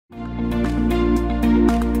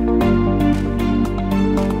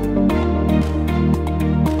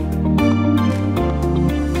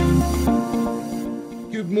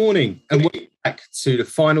morning and welcome back to the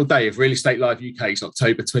final day of Real Estate Live UK's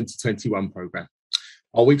October 2021 programme.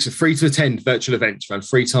 Our weeks are free to attend virtual events run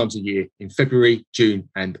 3 times a year in February, June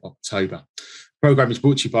and October. The programme is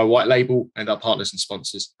brought to you by White Label and our partners and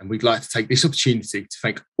sponsors, and we'd like to take this opportunity to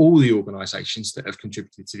thank all the organisations that have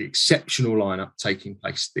contributed to the exceptional lineup taking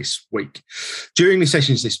place this week. During the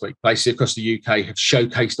sessions this week, places across the UK have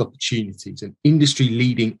showcased opportunities, and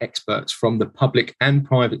industry-leading experts from the public and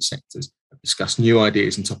private sectors have discussed new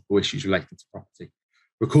ideas and topical issues relating to property.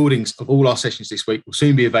 Recordings of all our sessions this week will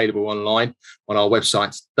soon be available online on our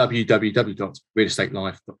website,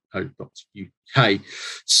 www.realestatelive.co.uk.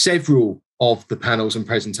 Several of the panels and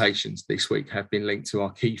presentations this week have been linked to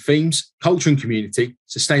our key themes: culture and community,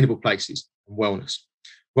 sustainable places and wellness.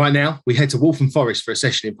 Right now, we head to Waltham Forest for a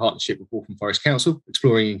session in partnership with Waltham Forest Council,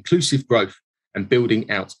 exploring inclusive growth and building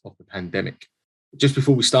out of the pandemic. Just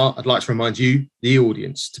before we start, I'd like to remind you, the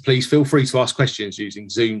audience, to please feel free to ask questions using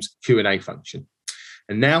Zoom's Q&A function.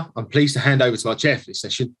 And now I'm pleased to hand over to our chair for this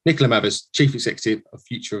session, Nicola Mathers, Chief Executive of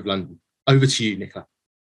Future of London. Over to you, Nicola.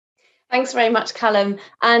 Thanks very much, Callum,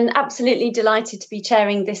 and absolutely delighted to be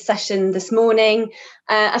chairing this session this morning.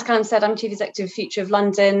 As Callum said, I'm Chief Executive of Future of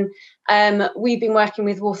London. We've been working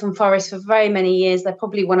with Waltham Forest for very many years. They're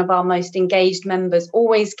probably one of our most engaged members,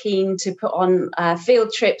 always keen to put on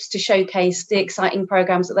field trips to showcase the exciting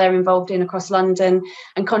programmes that they're involved in across London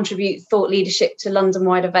and contribute thought leadership to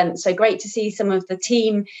London-wide events. So great to see some of the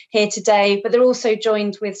team here today, but they're also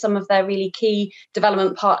joined with some of their really key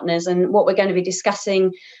development partners. And what we're going to be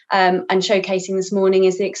discussing and showcasing this morning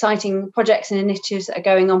is the exciting projects and initiatives that are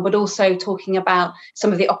going on, but also talking about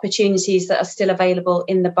some of the opportunities that are still available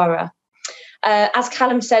in the borough. As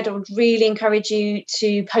Callum said, I would really encourage you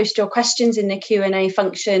to post your questions in the Q&A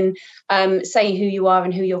function, say who you are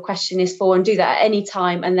and who your question is for, and do that at any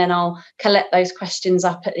time, and then I'll collect those questions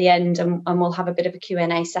up at the end and we'll have a bit of a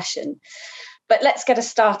Q&A session. But let's get us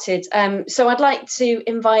started. So I'd like to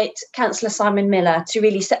invite Councillor Simon Miller to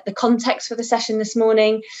really set the context for the session this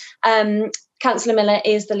morning. Councillor Miller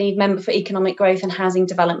is the lead member for economic growth and housing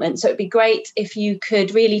development. So it'd be great if you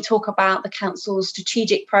could really talk about the council's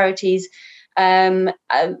strategic priorities.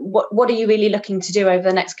 What are you really looking to do over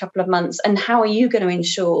the next couple of months, and how are you going to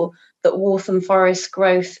ensure that Waltham Forest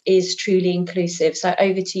growth is truly inclusive? So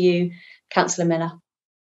over to you, Councillor Miller.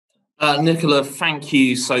 Nicola, thank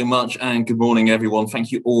you so much, and good morning, everyone.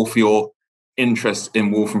 Thank you all for your interest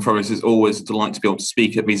in Waltham Forest. It's always a delight to be able to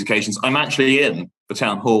speak at these occasions. I'm actually in the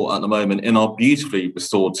town hall at the moment, in our beautifully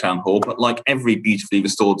restored town hall, but like every beautifully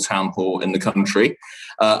restored town hall in the country,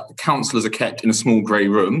 councillors are kept in a small grey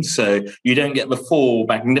room, so you don't get the full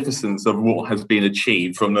magnificence of what has been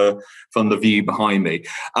achieved from the view behind me.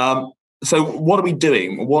 So what are we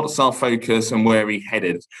doing? What's our focus and where are we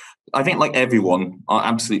headed? I think, like everyone, our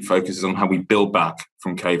absolute focus is on how we build back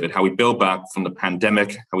from COVID, how we build back from the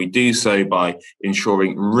pandemic, how we do so by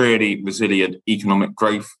ensuring really resilient economic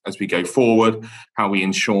growth as we go forward, how we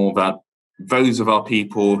ensure that those of our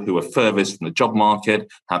people who are furthest from the job market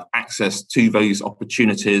have access to those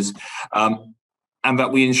opportunities, and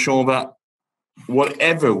that we ensure that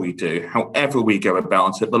whatever we do, however we go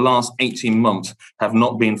about it, the last 18 months have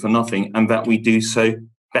not been for nothing, and that we do so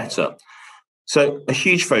better. So a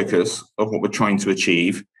huge focus of what we're trying to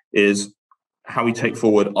achieve is how we take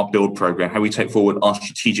forward our build programme, how we take forward our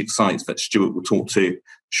strategic sites that Stuart will talk to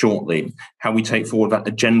shortly, how we take forward that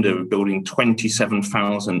agenda of building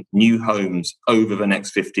 27,000 new homes over the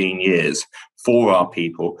next 15 years for our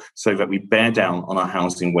people, so that we bear down on our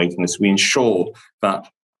housing waiting list. We ensure that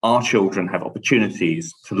our children have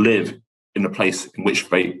opportunities to live in the place in which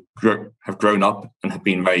they have grown up and have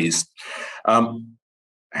been raised.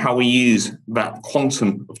 How we use that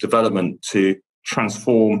quantum of development to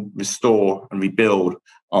transform, restore and rebuild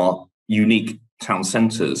our unique town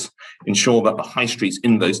centres, ensure that the high streets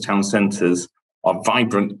in those town centres are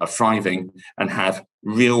vibrant, are thriving and have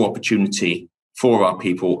real opportunity for our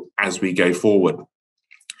people as we go forward.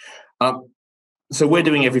 So we're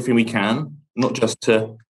doing everything we can, not just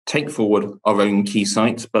to take forward our own key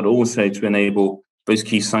sites, but also to enable those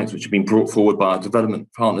key sites which have been brought forward by our development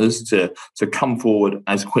partners to come forward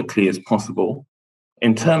as quickly as possible.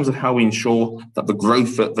 In terms of how we ensure that the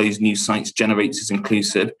growth that those new sites generates is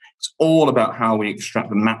inclusive, it's all about how we extract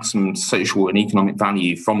the maximum social and economic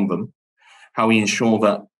value from them, how we ensure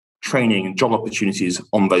that training and job opportunities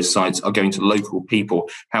on those sites are going to local people,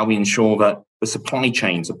 how we ensure that the supply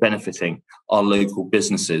chains are benefiting our local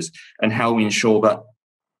businesses, and how we ensure that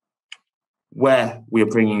where we are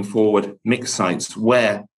bringing forward mixed sites,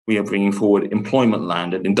 where we are bringing forward employment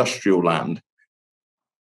land and industrial land,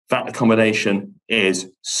 that accommodation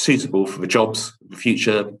is suitable for the jobs of the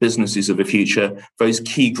future, businesses of the future, those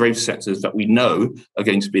key growth sectors that we know are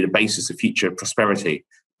going to be the basis of future prosperity,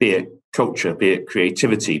 be it culture, be it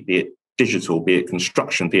creativity, be it digital, be it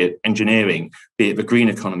construction, be it engineering, be it the green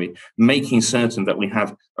economy, making certain that we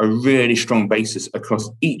have a really strong basis across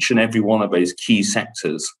each and every one of those key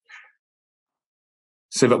sectors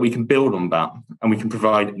so that we can build on that and we can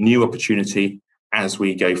provide new opportunity as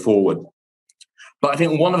we go forward. But I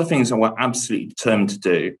think one of the things that we're absolutely determined to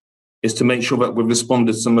do is to make sure that we've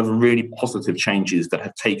responded to some of the really positive changes that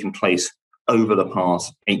have taken place over the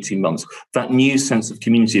past 18 months. That new sense of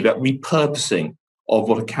community, that repurposing of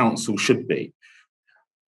what a council should be.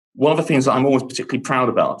 One of the things that I'm always particularly proud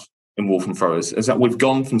about in Waltham Forest is that we've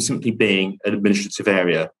gone from simply being an administrative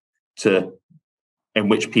area to in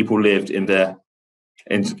which people lived in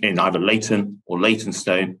either Leighton or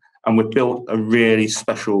Leytonstone, and we've built a really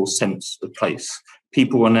special sense of place.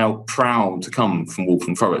 People are now proud to come from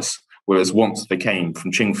Waltham Forest, whereas once they came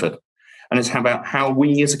from Chingford. And it's about how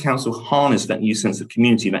we as a council harness that new sense of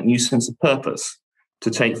community, that new sense of purpose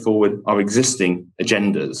to take forward our existing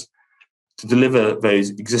agendas, to deliver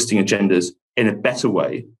those existing agendas in a better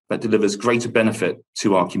way that delivers greater benefit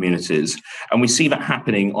to our communities. And we see that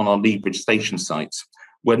happening on our Leadbridge station sites,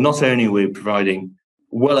 where not only are we providing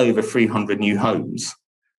well over 300 new homes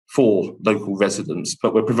for local residents,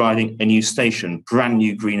 but we're providing a new station, brand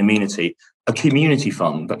new green amenity, a community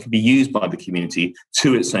fund that can be used by the community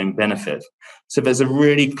to its own benefit. So there's a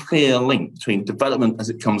really clear link between development as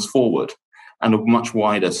it comes forward and a much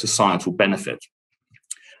wider societal benefit.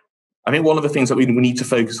 I think one of the things that we need to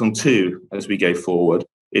focus on too as we go forward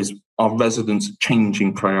is our residents'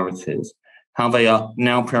 changing priorities, how they are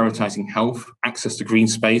now prioritising health, access to green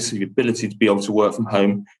space, the ability to be able to work from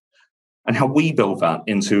home, and how we build that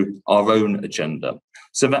into our own agenda.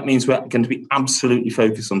 So that means we're going to be absolutely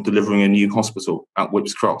focused on delivering a new hospital at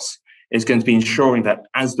Whipps Cross. It's going to be ensuring that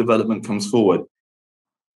as development comes forward,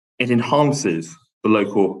 it enhances the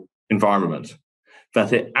local environment,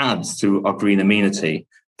 that it adds to our green amenity,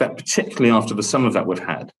 that particularly after the summer that we've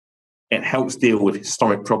had, it helps deal with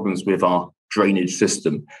historic problems with our drainage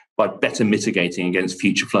system by better mitigating against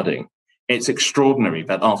future flooding. It's extraordinary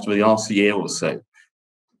that after the last year or so,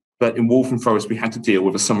 but in Waltham Forest, we had to deal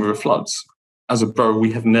with a summer of floods. As a borough,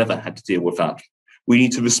 we have never had to deal with that. We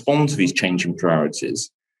need to respond to these changing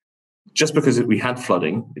priorities. Just because we had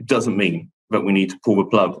flooding, it doesn't mean that we need to pull the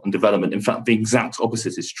plug on development. In fact, the exact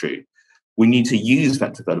opposite is true. We need to use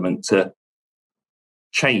that development to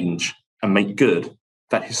change and make good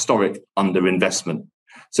that historic underinvestment.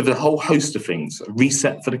 So there's a whole host of things, a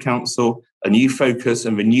reset for the council, a new focus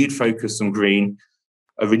and renewed focus on green,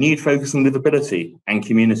 a renewed focus on livability and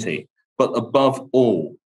community, but above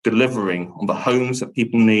all, delivering on the homes that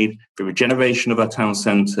people need, the regeneration of our town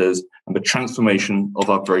centres and the transformation of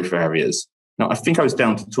our growth areas. Now, I think I was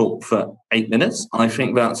down to talk for 8 minutes. I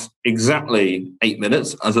think that's exactly 8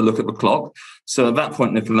 minutes as I look at the clock. So at that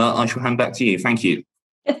point, Nicola, I shall hand back to you. Thank you.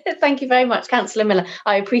 Thank you very much, Councillor Miller.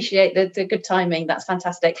 I appreciate the good timing. That's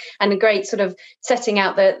fantastic. And a great sort of setting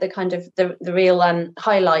out the kind of the real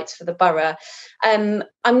highlights for the borough. I'm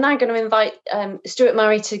now going to invite Stuart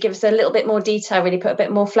Murray to give us a little bit more detail, really put a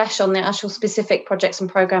bit more flesh on the actual specific projects and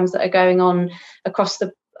programmes that are going on across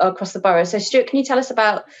the borough. So Stuart, can you tell us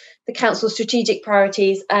about the council's strategic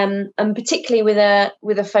priorities, and particularly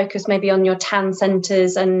with a focus maybe on your town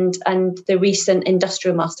centres and the recent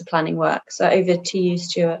industrial master planning work? So over to you,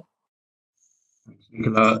 Stuart.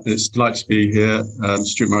 It's a delight to be here.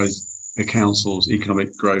 Stuart Murray is the council's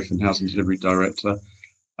economic growth and housing delivery director.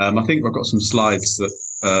 I think I've got some slides that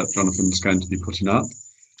Jonathan's going to be putting up.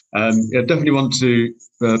 I definitely want to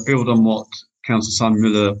build on what Councillor Simon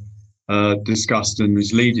Miller discussed and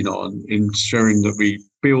was leading on, ensuring that we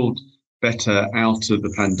build better out of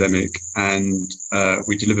the pandemic and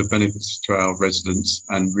we deliver benefits to our residents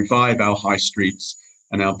and revive our high streets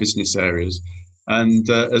and our business areas. And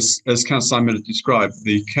as Councillor Simon Miller described,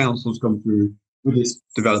 the council's gone through, with its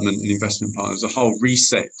development and investment plans, a whole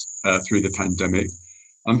reset through the pandemic.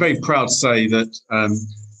 I'm very proud to say that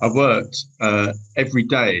I worked every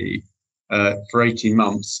day for 18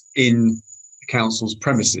 months in the council's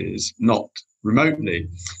premises, not remotely.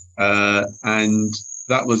 And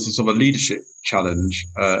that was a sort of a leadership challenge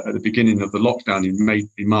at the beginning of the lockdown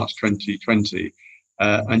in March 2020.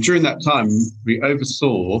 And during that time, we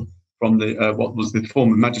oversaw from the what was the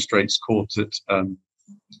former magistrates' court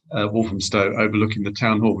at Walthamstow overlooking the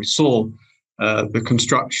town hall. We saw the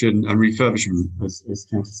construction and refurbishment, as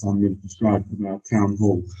Councillor Simon described, of our town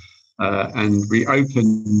hall. And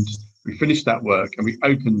we finished that work and we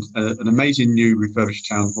opened an amazing new refurbished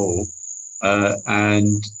town hall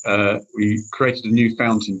and we created a new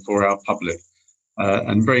fountain for our public.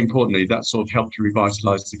 And very importantly, that sort of helped to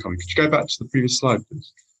revitalise the economy. Could you go back to the previous slide,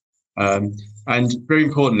 please? And very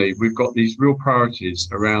importantly, we've got these real priorities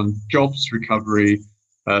around jobs recovery,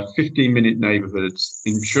 15-minute neighbourhoods,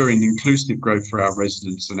 ensuring inclusive growth for our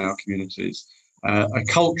residents and our communities, a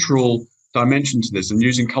cultural dimension to this, and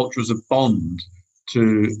using culture as a bond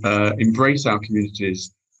to embrace our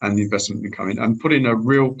communities and the investment in coming, and putting a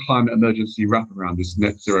real climate emergency wrap around this,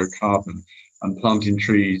 net zero carbon, and planting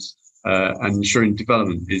trees and ensuring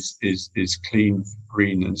development is clean,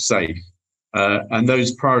 green and safe. And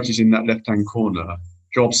those priorities in that left-hand corner: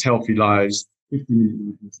 jobs, healthy lives,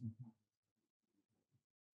 15-minute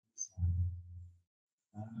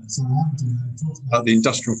so I haven't talked about the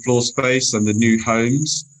industrial floor space and the new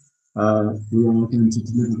homes. We are going to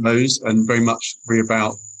deliver those, and very much we're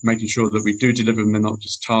about making sure that we do deliver them, they're not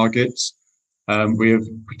just targets. We are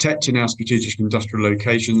protecting our strategic industrial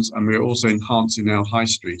locations, and we're also enhancing our high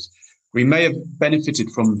streets. We may have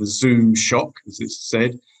benefited from the Zoom shock, as it's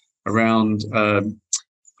said, around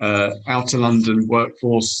outer London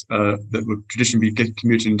workforce that would traditionally be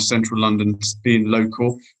commuting to central London, being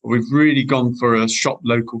local. But we've really gone for a shop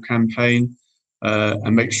local campaign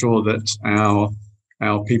and make sure that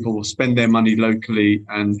our people will spend their money locally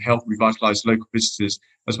and help revitalise local businesses,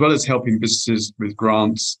 as well as helping businesses with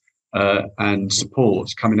grants and support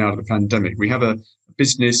coming out of the pandemic. We have a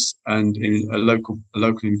business and a local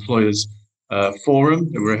employers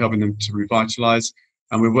forum that we're helping them to revitalise,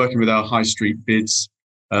 and we're working with our high street bids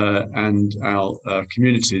and our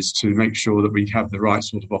communities to make sure that we have the right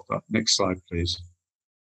sort of offer. Next slide, please.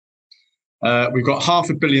 We've got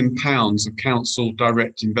 £500 million of council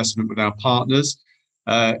direct investment with our partners.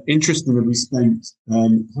 Interestingly, we spent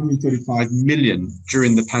 135 million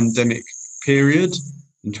during the pandemic period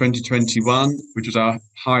in 2021, which was our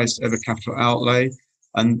highest ever capital outlay.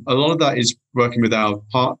 And a lot of that is working with our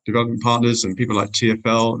development partners and people like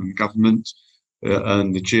TfL and government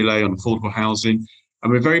and the GLA on affordable housing.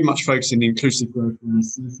 And we're very much focusing on inclusive growth around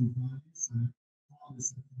social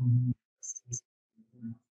values.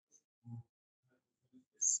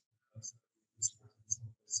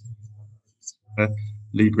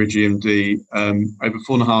 Lead GMD, over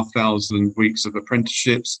 4,500 weeks of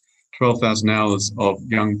apprenticeships, 12,000 hours of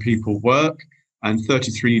young people work, and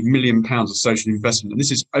 £33 million of social investment. And this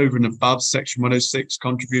is over and above Section 106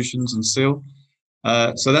 contributions and SIL.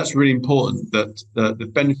 So that's really important, that the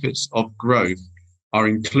benefits of growth are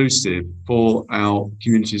inclusive for our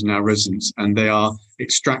communities and our residents, and they are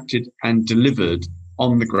extracted and delivered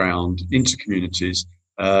on the ground into communities,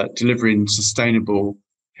 delivering sustainable,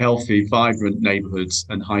 healthy, vibrant neighbourhoods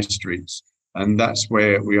and high streets. And that's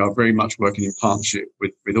where we are very much working in partnership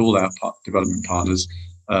with all our development partners,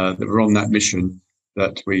 that we're on that mission,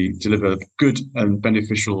 that we deliver good and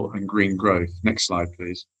beneficial and green growth. Next slide,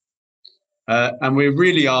 please. And we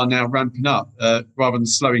really are now ramping up rather than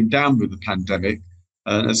slowing down with the pandemic.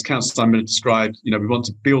 As Councillor Simon described, we want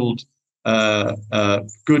to build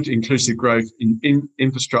good inclusive growth in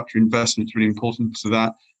infrastructure investment. It's really important to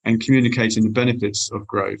that, and communicating the benefits of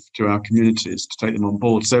growth to our communities to take them on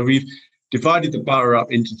board. So we've divided the borough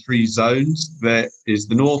up into 3 zones. There is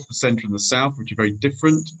the north, the centre and the south, which are very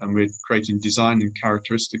different, and we're creating design and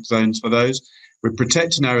characteristic zones for those. We're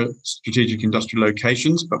protecting our strategic industrial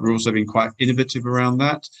locations, but we're also being quite innovative around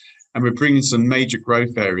that. And we're bringing some major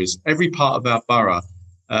growth areas. Every part of our borough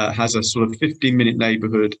has a sort of 15-minute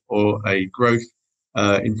neighbourhood or a growth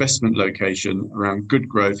investment location around good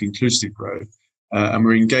growth, inclusive growth. And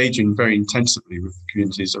we're engaging very intensively with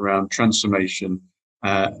communities around transformation,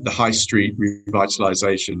 the high street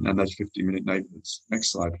revitalisation, and those 15-minute neighbourhoods.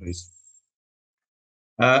 Next slide, please.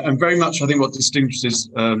 And very much, I think, what distinguishes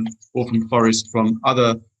Waltham Forest from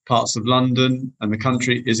other parts of London and the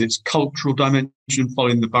country is its cultural dimension.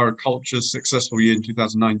 Following the borough culture's successful year in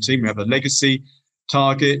 2019, we have a legacy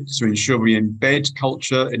target to ensure we embed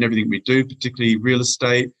culture in everything we do, particularly real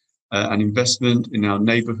estate and investment in our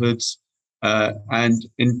neighbourhoods. And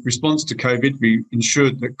in response to COVID, we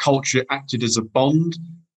ensured that culture acted as a bond,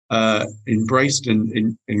 embraced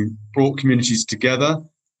and brought communities together.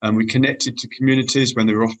 And we connected to communities when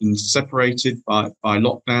they were often separated by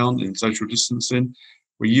lockdown and social distancing.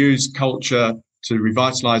 We used culture to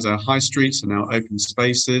revitalise our high streets and our open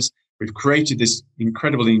spaces. We've created this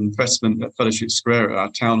incredible investment at Fellowship Square, at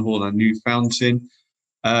our town hall, our new fountain.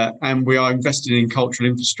 And we are investing in cultural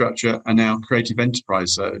infrastructure and our creative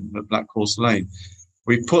enterprise zone at Black Horse Lane.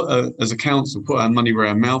 We've as a council, put our money where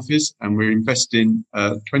our mouth is, and we're investing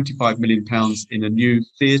 £25 million in a new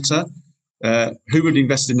theatre. Who would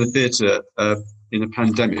invest in a theatre in a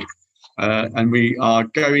pandemic? And we are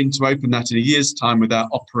going to open that in a year's time with our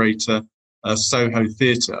operator, Soho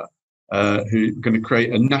Theatre, who are going to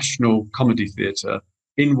create a national comedy theatre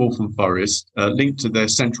in Waltham Forest, linked to their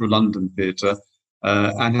central London theatre,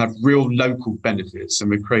 and have real local benefits. And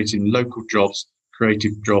we're creating local jobs,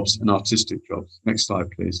 creative jobs and artistic jobs. Next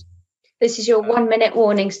slide, please. This is your 1 minute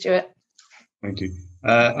warning, Stuart. Thank you.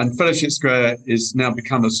 And Fellowship Square is now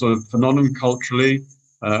become a sort of phenomenon culturally.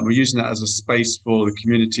 We're using that as a space for the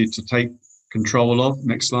community to take control of.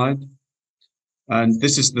 Next slide. And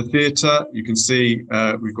this is the theatre. You can see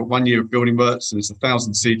we've got 1 year of building works, and it's a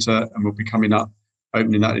 1,000-seater, and we'll be coming up,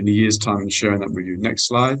 opening that in a year's time and sharing that with you. Next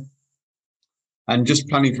slide. And just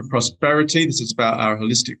planning for prosperity. This is about our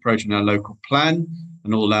holistic approach and our local plan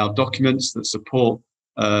and all our documents that support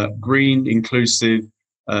green, inclusive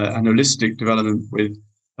and holistic development with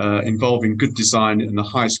involving good design and the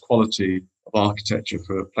highest quality of architecture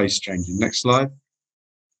for place changing. Next slide.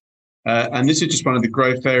 And this is just one of the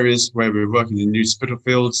growth areas where we're working in New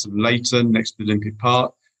Spitalfields and Leighton next to the Olympic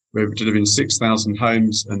Park, where we're delivering 6,000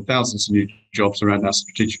 homes and thousands of new jobs around our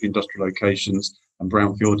strategic industrial locations and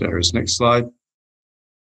brownfield areas. Next slide.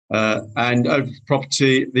 And over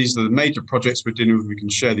property, these are the major projects we're dealing with. We can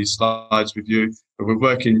share these slides with you, but we're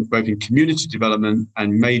working both in community development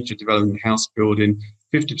and major development, house building,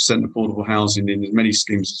 50% affordable housing in as many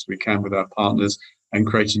schemes as we can with our partners, and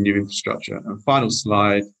creating new infrastructure. And final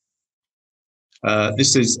slide.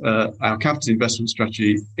 This is our capital investment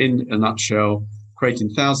strategy in a nutshell, creating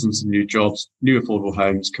thousands of new jobs, new affordable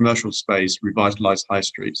homes, commercial space, revitalised high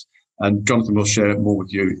streets. And Jonathan will share more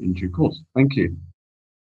with you in due course. Thank you.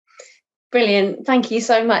 Brilliant. Thank you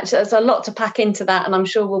so much. There's a lot to pack into that, and I'm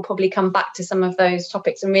sure we'll probably come back to some of those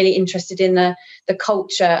topics. I'm really interested in the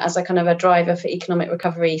culture as a kind of a driver for economic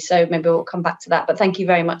recovery, so maybe we'll come back to that. But thank you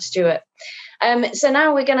very much, Stuart. So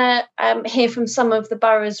now we're going to hear from some of the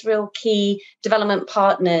borough's real key development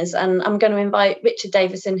partners, and I'm going to invite Richard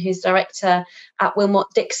Davison, who's director at Wilmot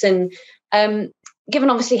Dixon. Given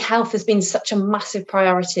obviously health has been such a massive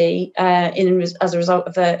priority as a result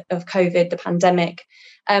of COVID, the pandemic,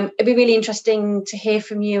 it'd be really interesting to hear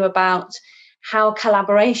from you about how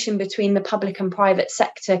collaboration between the public and private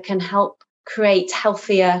sector can help create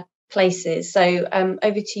healthier places. So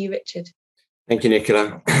over to you, Richard. Thank you,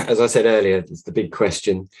 Nicola. As I said earlier, it's the big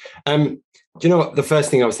question. Do you know what? The first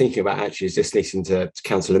thing I was thinking about actually is just listening to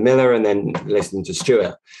Councillor Miller and then listening to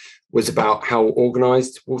Stuart was about how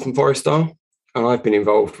organised Waltham Forest are. And I've been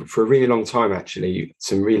involved for a really long time, actually,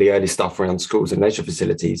 some really early stuff around schools and leisure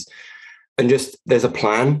facilities. And just there's a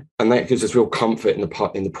plan, and that gives us real comfort in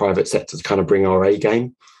the private sector to kind of bring our A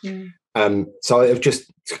game. So I've just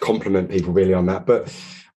to compliment people really on that. But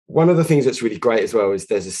one of the things that's really great as well is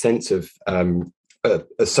there's a sense of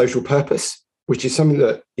a social purpose, which is something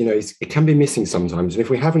that, you know, it can be missing sometimes. And if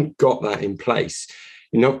we haven't got that in place,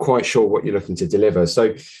 you're not quite sure what you're looking to deliver.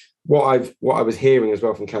 So what I was hearing as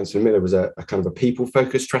well from Councillor Miller was a kind of a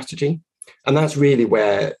people-focused strategy. And that's really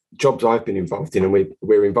where jobs I've been involved in. And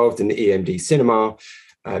we're involved in the EMD cinema,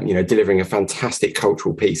 delivering a fantastic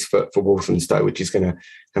cultural piece for Walthamstow, which is going to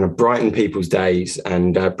kind of brighten people's days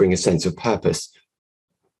and bring a sense of purpose.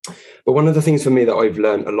 But one of the things for me that I've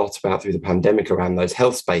learned a lot about through the pandemic around those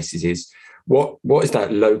health spaces is what is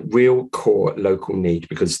that real core local need,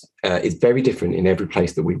 because it's very different in every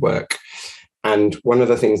place that we work. And one of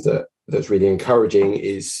the things that's really encouraging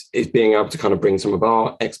is being able to kind of bring some of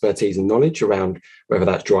our expertise and knowledge around whether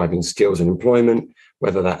that's driving skills and employment,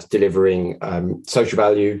 whether that's delivering social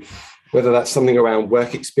value, whether that's something around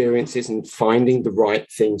work experiences and finding the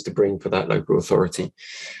right things to bring for that local authority.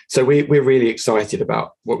 So we're really excited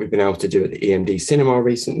about what we've been able to do at the EMD cinema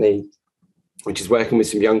recently, which is working with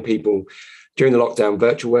some young people during the lockdown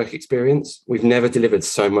virtual work experience. We've never delivered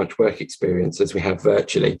so much work experience as we have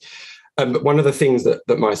virtually. But one of the things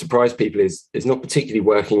that might surprise people is not particularly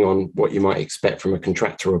working on what you might expect from a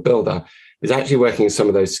contractor or builder, is actually working on some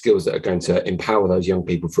of those skills that are going to empower those young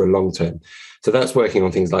people for a long term. So that's working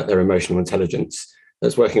on things like their emotional intelligence,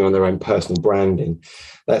 that's working on their own personal branding,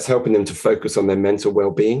 that's helping them to focus on their mental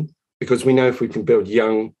well-being, because we know if we can build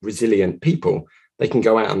young, resilient people, they can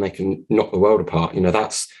go out and they can knock the world apart. You know,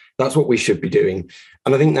 that's what we should be doing.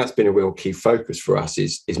 And I think that's been a real key focus for us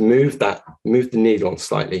is move the needle on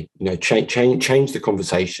slightly, you know, change the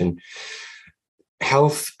conversation.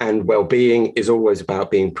 Health and well-being is always about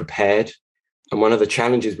being prepared. And one of the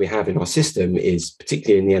challenges we have in our system is,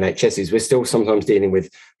 particularly in the NHS, is we're still sometimes dealing with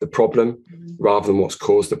the problem rather than what's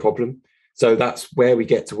caused the problem. So that's where we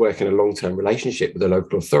get to work in a long-term relationship with the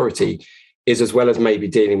local authority, is as well as maybe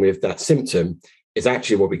dealing with that symptom, is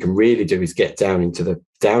actually what we can really do is get down into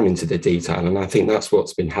the detail. And I think that's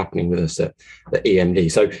what's been happening with us at the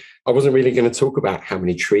EMD. So I wasn't really going to talk about how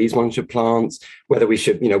many trees one should plant, whether we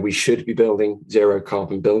should be building zero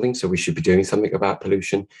carbon buildings. So we should be doing something about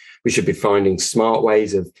pollution. We should be finding smart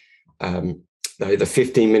ways of the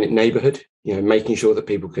 15-minute neighborhood, making sure that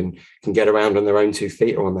people can get around on their own 2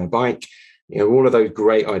 feet or on their bike. All of those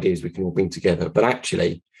great ideas we can all bring together. But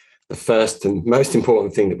actually, the first and most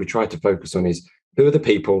important thing that we try to focus on is who are the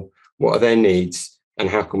people, what are their needs, and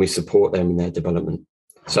how can we support them in their development?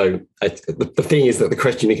 So the thing is that the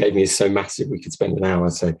question you gave me is so massive, we could spend an hour.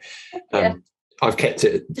 So I've kept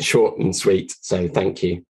it short and sweet. So thank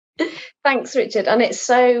you. Thanks, Richard. And it's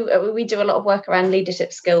we do a lot of work around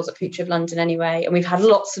leadership skills at Future of London anyway. And we've had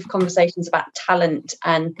lots of conversations about talent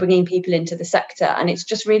and bringing people into the sector. And it's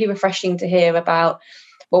just really refreshing to hear about,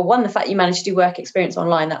 well, one, the fact you managed to do work experience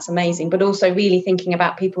online, that's amazing, but also really thinking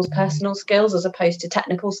about people's personal skills as opposed to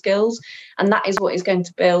technical skills. And that is what is going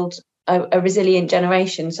to build a resilient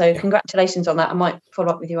generation. So congratulations on that. I might follow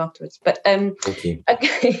up with you afterwards. But thank you.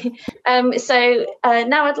 Okay. So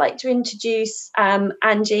now I'd like to introduce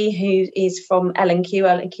Angie, who is from L&Q.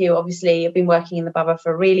 L&Q obviously have been working in the borough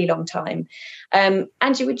for a really long time.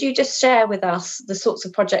 Angie, would you just share with us the sorts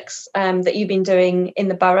of projects that you've been doing in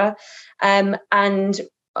the borough? And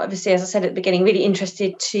obviously, as I said at the beginning, really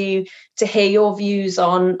interested to hear your views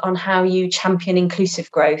on how you champion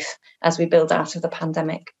inclusive growth as we build out of the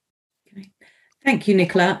pandemic. Thank you,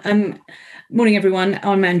 Nicola. Morning, everyone.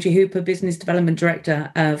 I'm Angie Hooper, Business Development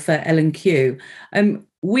Director for L&Q.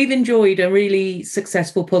 We've enjoyed a really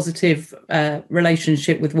successful, positive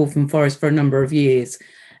relationship with Waltham Forest for a number of years.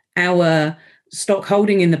 Our stock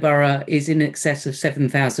holding in the borough is in excess of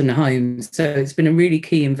 7,000 homes. So it's been a really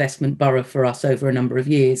key investment borough for us over a number of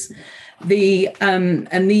years.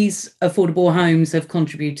 And these affordable homes have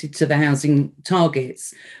contributed to the housing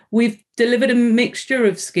targets. We've delivered a mixture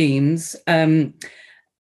of schemes. Flaxon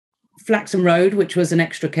Road, which was an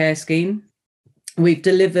extra care scheme. We've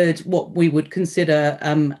delivered what we would consider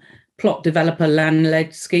plot developer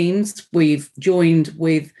land-led schemes. We've joined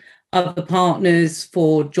with other partners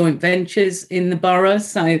for joint ventures in the borough.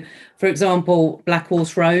 So, for example, Black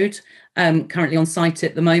Horse Road, currently on site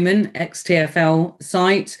at the moment, ex-TfL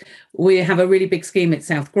site. We have a really big scheme at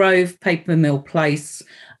South Grove, Paper Mill Place.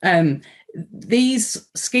 These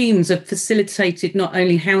schemes have facilitated not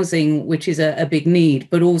only housing, which is a big need,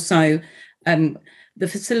 but also the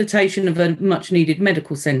facilitation of a much needed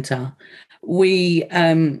medical centre. We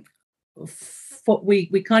kind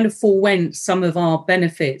of forewent some of our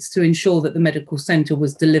benefits to ensure that the medical centre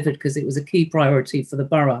was delivered because it was a key priority for the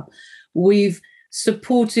borough. We've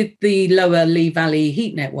supported the Lower Lee Valley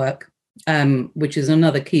Heat Network, which is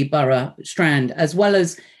another key borough strand, as well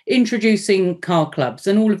as introducing car clubs,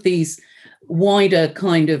 and all of these wider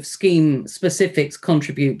kind of scheme specifics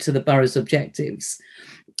contribute to the borough's objectives.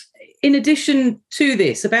 In addition to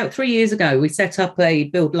this, about 3 years ago, we set up a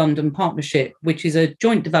Build London partnership, which is a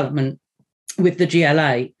joint development with the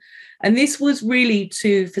GLA. And this was really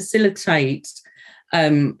to facilitate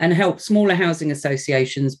and help smaller housing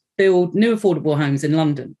associations build new affordable homes in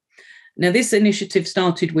London. Now, this initiative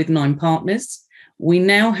started with 9 partners. We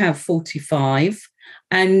now have 45,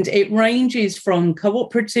 and it ranges from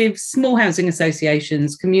cooperatives, small housing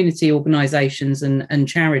associations, community organisations, and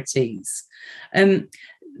charities.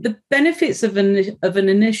 The benefits of an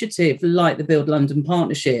initiative like the Build London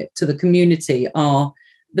Partnership to the community are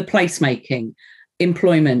the placemaking,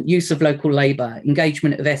 employment, use of local labour,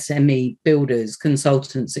 engagement of SME builders,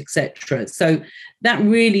 consultants, etc. So that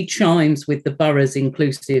really chimes with the borough's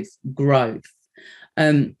inclusive growth.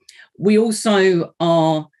 We also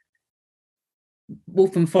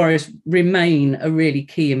Waltham Forest remain a really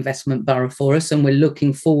key investment borough for us, and we're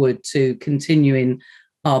looking forward to continuing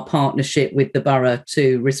our partnership with the borough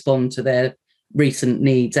to respond to their recent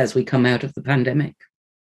needs as we come out of the pandemic.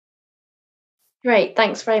 Great,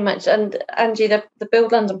 thanks very much. And Angie, the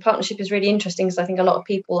Build London partnership is really interesting because I think a lot of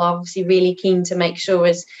people are obviously really keen to make sure,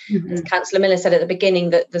 as Councillor Miller said at the beginning,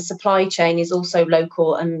 that the supply chain is also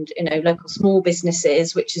local and, local small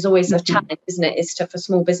businesses, which is always a challenge, isn't it, for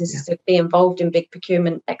small businesses to be involved in big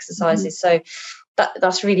procurement exercises. So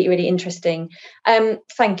that's really, really interesting.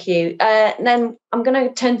 Thank you. Then I'm going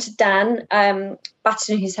to turn to Dan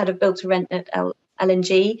Batten, who's head of Build to Rent at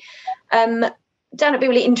L&G. Dan, it'd be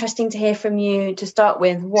really interesting to hear from you to start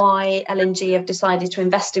with why L&G have decided to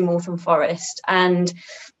invest in Waltham Forest, and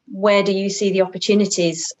where do you see the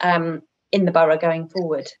opportunities in the borough going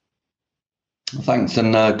forward? Thanks,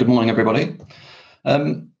 and good morning, everybody.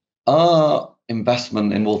 Our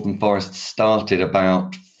investment in Waltham Forest started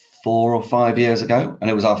about 4 or 5 years ago, and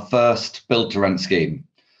it was our first build to rent scheme,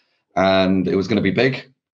 and it was going to be big.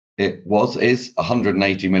 Is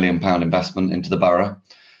 £180 million investment into the borough,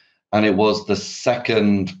 and it was the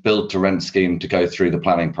second build to rent scheme to go through the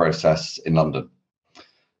planning process in London.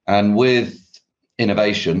 And with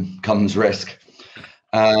innovation comes risk,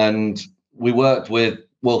 and we worked with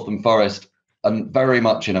Waltham Forest, and very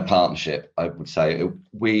much in a partnership, I would say.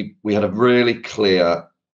 We had a really clear,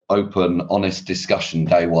 open, honest discussion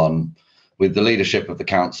day one with the leadership of the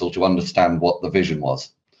council to understand what the vision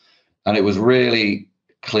was. And it was really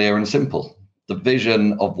clear and simple. The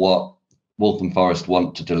vision of what Waltham Forest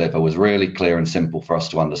want to deliver was really clear and simple for us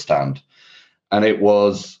to understand. And it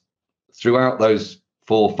was throughout those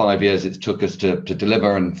 4 or 5 years it took us to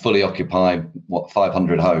deliver and fully occupy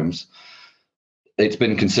 500 homes. It's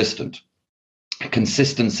been consistent.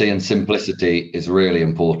 Consistency and simplicity is really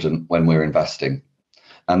important when we're investing,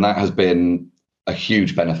 and that has been a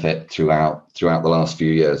huge benefit throughout the last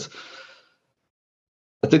few years.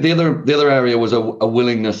 I think the other area was a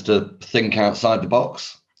willingness to think outside the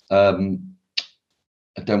box.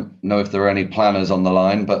 I don't know if there are any planners on the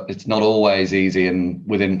line, but it's not always easy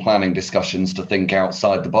within planning discussions to think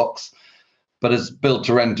outside the box. But as build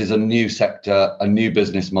to rent is a new sector, a new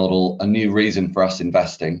business model, a new reason for us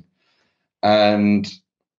investing, and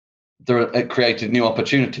it created new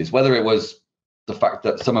opportunities, whether it was the fact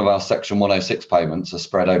that some of our Section 106 payments are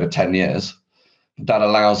spread over 10 years. That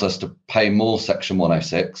allows us to pay more Section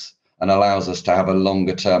 106 and allows us to have a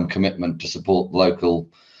longer term commitment to support local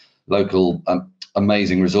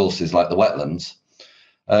amazing resources like the wetlands.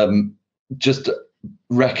 Just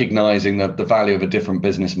recognizing that the value of a different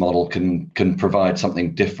business model can provide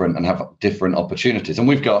something different and have different opportunities. And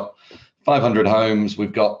we've got 500 homes.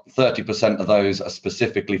 We've got 30% of those are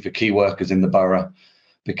specifically for key workers in the borough,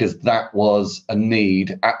 because that was a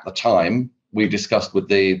need at the time. We discussed with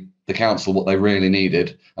the council what they really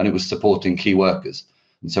needed, and it was supporting key workers.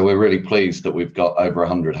 And so we're really pleased that we've got over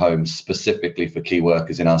 100 homes specifically for key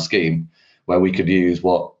workers in our scheme, where we could use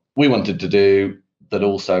what we wanted to do that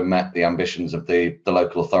also met the ambitions of the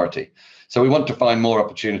local authority. So we want to find more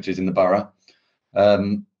opportunities in the borough.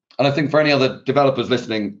 And I think for any other developers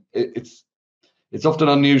listening, it's often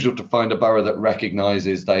unusual to find a borough that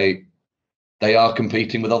recognises they are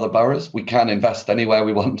competing with other boroughs. We can invest anywhere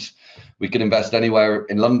we want. We can invest anywhere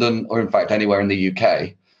in London, or in fact anywhere in the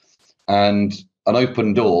UK. And an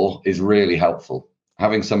open door is really helpful.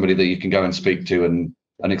 Having somebody that you can go and speak to and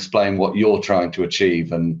explain what you're trying to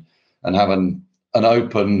achieve, and have an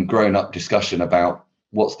open, grown-up discussion about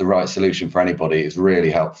what's the right solution for anybody is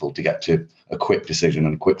really helpful to get to a quick decision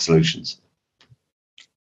and quick solutions.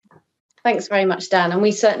 Thanks very much, Dan. And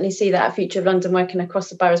we certainly see that at Future of London, working across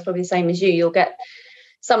the borough is probably the same as you. You'll get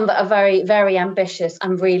some that are very, very ambitious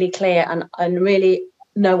and really clear and really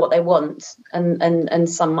know what they want, and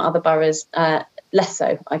some other boroughs less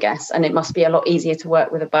so, I guess. And it must be a lot easier to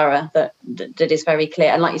work with a borough that is very clear.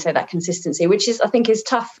 And like you say, that consistency, which I think is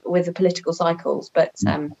tough with the political cycles. But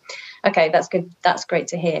okay, that's good. That's great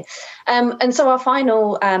to hear. And so our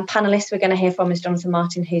final panelist we're going to hear from is Jonathan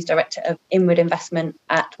Martin, who's Director of Inward Investment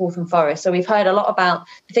at Waltham Forest. So we've heard a lot about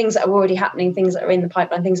the things that are already happening, things that are in the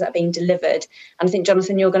pipeline, things that are being delivered. And I think,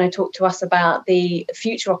 Jonathan, you're going to talk to us about the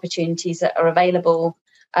future opportunities that are available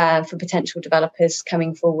for potential developers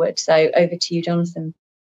coming forward. So over to you, Jonathan.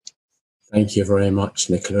 Thank you very much,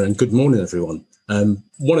 Nicola, and good morning, everyone.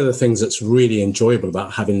 One of the things that's really enjoyable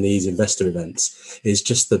about having these investor events is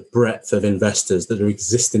just the breadth of investors that are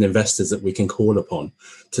existing investors that we can call upon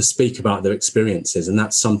to speak about their experiences. And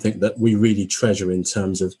that's something that we really treasure in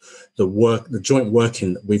terms of the joint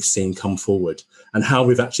working that we've seen come forward and how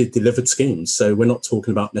we've actually delivered schemes. So we're not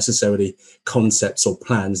talking about necessarily concepts or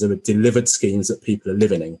plans. There are delivered schemes that people are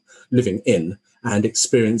living in and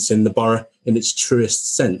experiencing the borough in its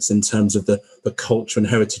truest sense in terms of the culture and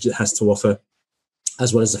heritage it has to offer,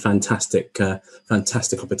 as well as the fantastic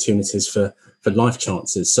opportunities for life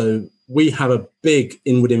chances. So we have a big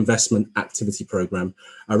inward investment activity programme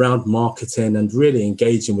around marketing and really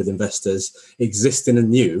engaging with investors, existing and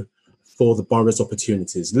new, for the borough's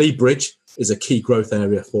opportunities. Lee Bridge is a key growth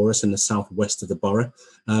area for us in the southwest of the borough.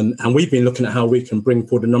 And we've been looking at how we can bring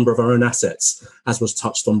forward a number of our own assets, as was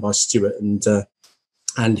touched on by Stuart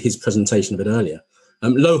and his presentation a bit earlier.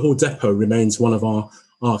 Low Hall Depot remains one of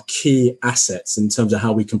our key assets in terms of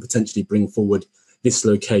how we can potentially bring forward this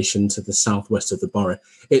location to the southwest of the borough.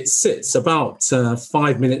 It sits about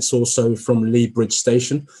 5 minutes or so from Lee Bridge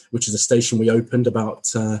Station, which is a station we opened about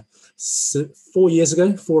 4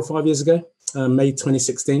 or 5 years ago, May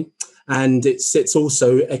 2016. And it sits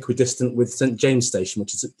also equidistant with St James Station,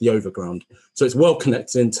 which is at the overground. So it's well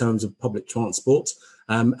connected in terms of public transport.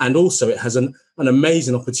 And also it has an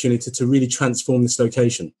amazing opportunity to really transform this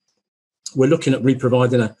location. We're looking at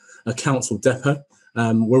re-providing a council depot.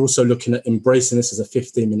 We're also looking at embracing this as a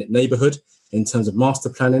 15-minute neighbourhood in terms of master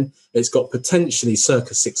planning. It's got potentially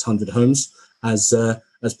circa 600 homes as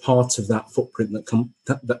part of that footprint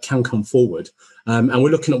that can come forward. And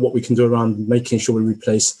we're looking at what we can do around making sure we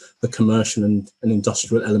replace the commercial and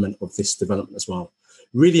industrial element of this development as well.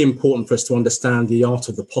 Really important for us to understand the art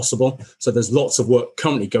of the possible. So there's lots of work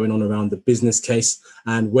currently going on around the business case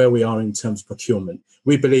and where we are in terms of procurement.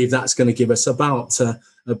 We believe that's going to give us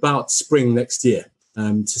about spring next year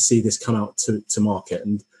to see this come out to market.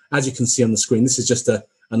 And as you can see on the screen, this is just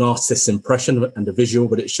an artist's impression and a visual,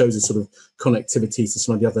 but it shows a sort of connectivity to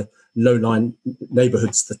some of the other low-lying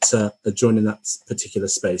neighbourhoods that are joining that particular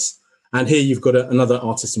space. And here you've got another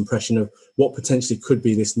artist's impression of what potentially could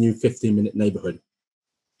be this new 15-minute neighbourhood.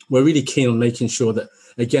 We're really keen on making sure that,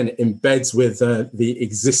 again, it embeds with the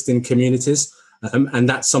existing communities. And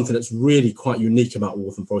that's something that's really quite unique about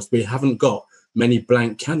Waltham Forest. We haven't got many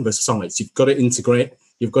blank canvas sites. You've got to integrate.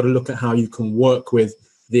 You've got to look at how you can work with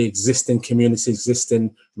the existing community,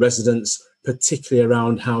 existing residents, particularly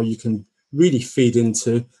around how you can really feed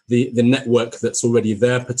into the network that's already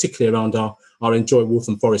there, particularly around our Enjoy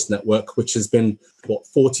Waltham Forest network, which has been,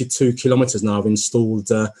 42 kilometres now of installed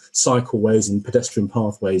cycleways and pedestrian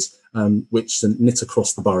pathways, which knit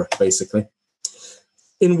across the borough, basically.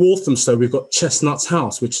 In Walthamstow, we've got Chestnuts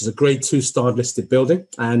House, which is a Grade 2 starred listed building,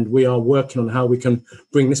 and we are working on how we can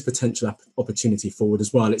bring this potential opportunity forward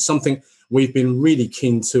as well. It's something we've been really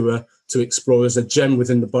keen to explore as a gem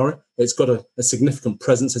within the borough. It's got a significant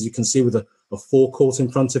presence, as you can see, with a forecourt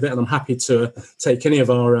in front of it, and I'm happy to take any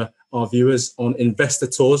of our viewers on investor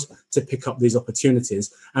tours to pick up these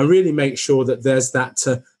opportunities and really make sure that there's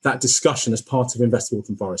that discussion as part of Invest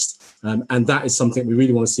Waltham Forest. And that is something we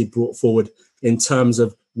really want to see brought forward in terms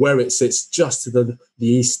of where it sits just to the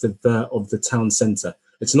east of the town centre.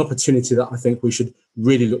 It's an opportunity that I think we should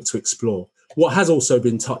really look to explore. What has also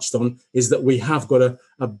been touched on is that we have got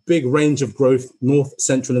a big range of growth north,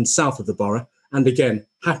 central and south of the borough. And again,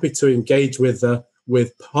 happy to engage with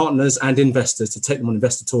partners and investors to take them on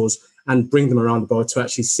investor tours and bring them around the borough to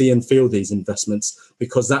actually see and feel these investments,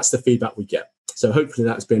 because that's the feedback we get. So hopefully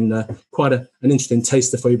that's been quite an interesting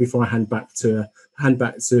taster for you before I hand back to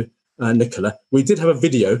Nicola. We did have a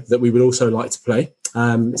video that we would also like to play.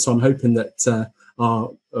 So I'm hoping that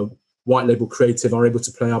our White Label Creative are able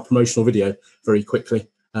to play our promotional video very quickly.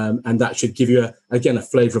 And that should give you, again, a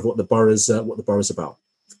flavour of what the borough's about.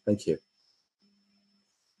 Thank you.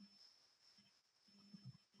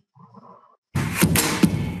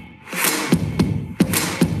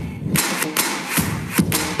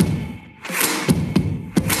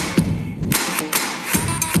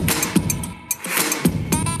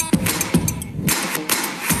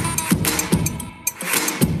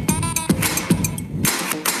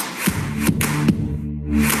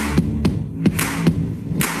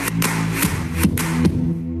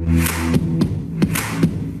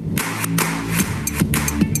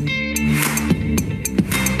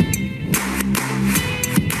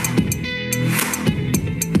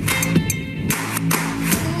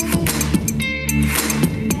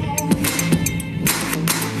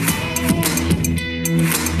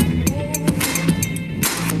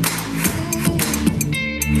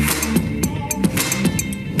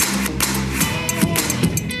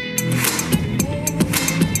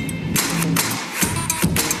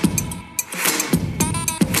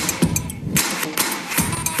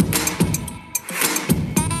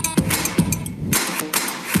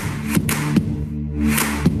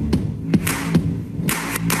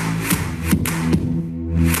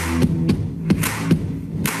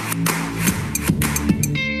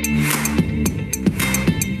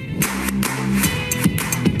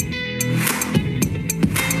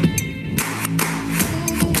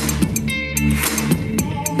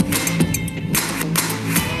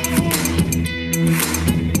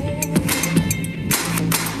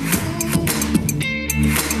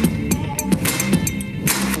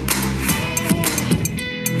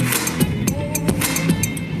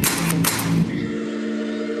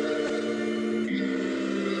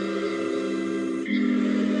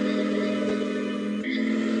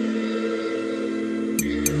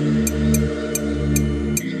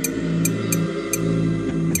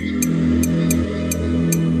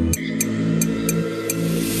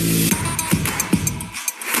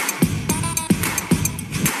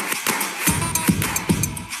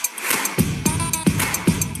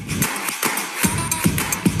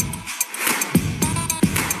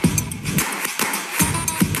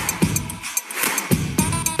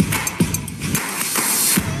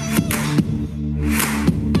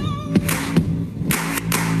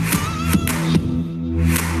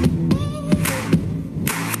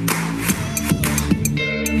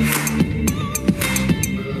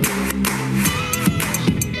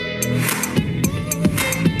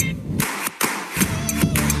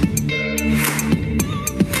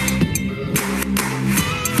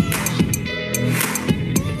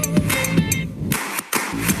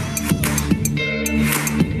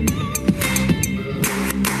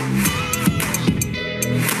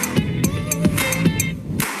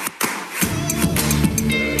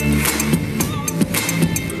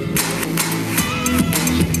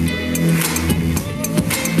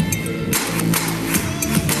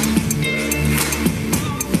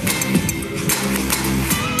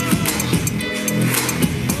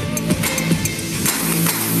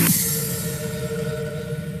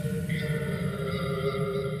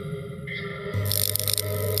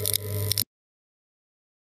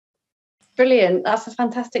 Brilliant. That's a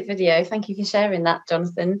fantastic video. Thank you for sharing that,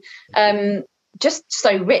 Jonathan. Just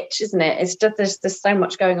so rich, isn't it? It's just there's so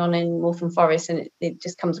much going on in Waltham Forest, and it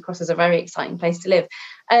just comes across as a very exciting place to live.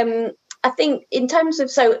 I think in terms of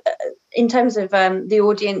the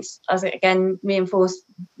audience, as again reinforce,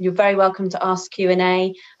 you're very welcome to ask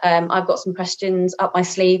Q&A. I've got some questions up my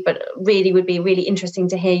sleeve, but really would be really interesting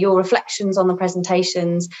to hear your reflections on the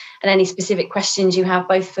presentations and any specific questions you have,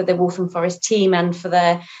 both for the Waltham Forest team and for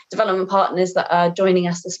the development partners that are joining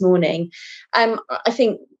us this morning. I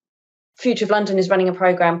think Future of London is running a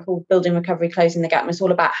programme called Building Recovery, Closing the Gap, and it's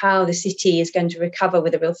all about how the city is going to recover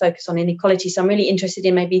with a real focus on inequality. So I'm really interested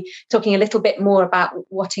in maybe talking a little bit more about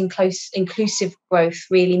what inclusive growth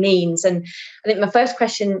really means. And I think my first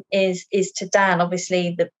question is to Dan.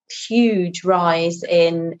 Obviously, the huge rise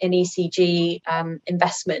in ECG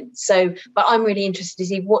investment. So, but I'm really interested to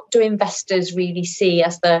see, what do investors really see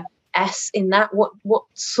as the S in that? What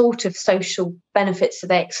sort of social benefits do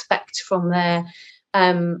they expect from their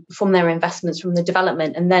investments, from the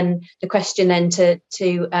development? And then the question then to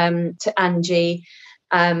Angie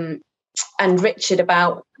and Richard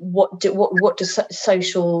about what does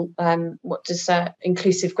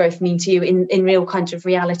inclusive growth mean to you in real kind of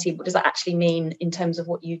reality? What does that actually mean in terms of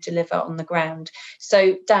what you deliver on the ground?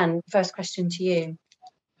 So Dan, first question to you.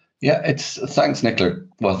 Yeah, thanks, Nicola.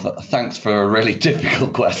 Well, thanks for a really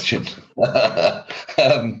difficult question.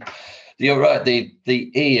 You're right. The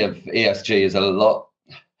E of ESG is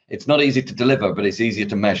it's not easy to deliver, but it's easier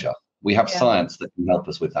to measure. We have science that can help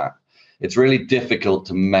us with that. It's really difficult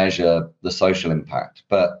to measure the social impact,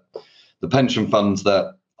 but the pension funds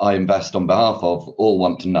that I invest on behalf of all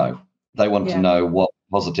want to know. They want to know what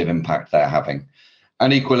positive impact they're having.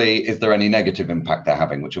 And equally, is there any negative impact they're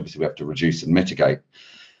having, which obviously we have to reduce and mitigate.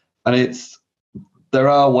 And there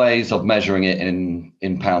are ways of measuring it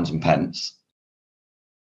in pounds and pence,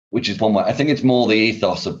 which is one way. I think it's more the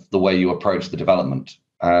ethos of the way you approach the development.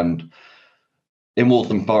 And in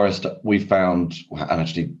Waltham Forest, we found, and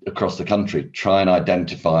actually across the country, try and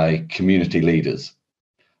identify community leaders.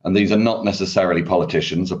 And these are not necessarily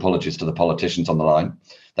politicians. Apologies to the politicians on the line.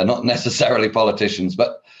 They're not necessarily politicians,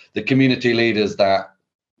 but the community leaders that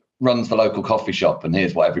runs the local coffee shop and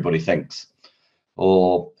here's what everybody thinks,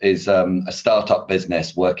 or is a startup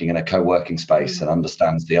business working in a co-working space and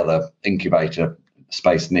understands the other incubator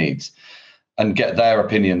space needs, and get their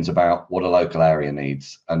opinions about what a local area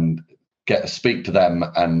needs, and speak to them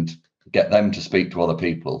and get them to speak to other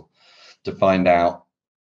people to find out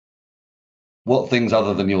what things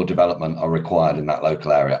other than your development are required in that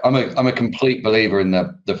local area. I'm a complete believer in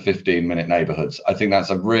the 15-minute neighbourhoods. I think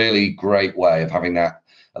that's a really great way of having that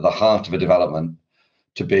at the heart of a development,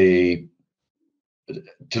 to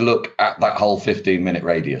look at that whole 15-minute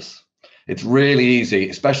radius. It's really easy,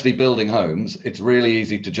 especially building homes, it's really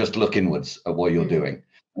easy to just look inwards at what you're doing.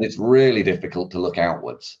 And it's really difficult to look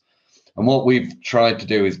outwards. And what we've tried to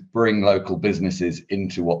do is bring local businesses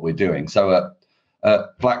into what we're doing. So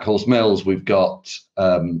at Black Horse Mills, we've got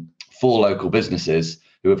 4 local businesses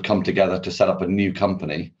who have come together to set up a new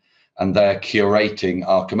company, and they're curating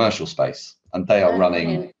our commercial space. And they are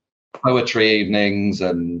running poetry evenings,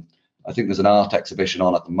 and I think there's an art exhibition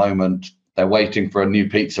on at the moment. They're waiting for a new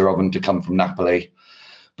pizza oven to come from Napoli,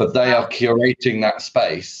 but they are curating that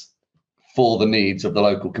space for the needs of the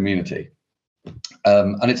local community.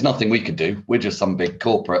 And it's nothing we could do. We're just some big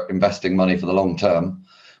corporate investing money for the long term.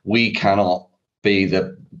 We cannot be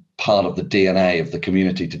the part of the DNA of the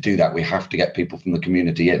community to do that. We have to get people from the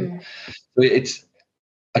community in. So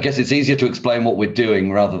I guess it's easier to explain what we're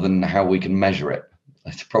doing rather than how we can measure it.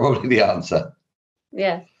 That's probably the answer.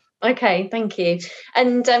 Yeah. Okay, thank you.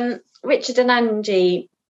 And Richard and Angie,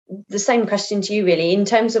 the same question to you really, in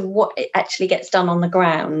terms of what it actually gets done on the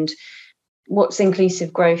ground. What's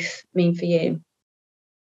inclusive growth mean for you?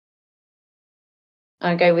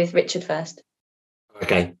 I'll go with Richard first.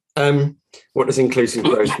 Okay. What does inclusive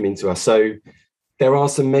growth mean to us? So there are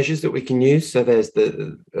some measures that we can use. So there's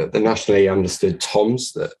the nationally understood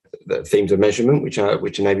TOMs, the themes of measurement, which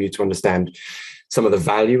enable you to understand some of the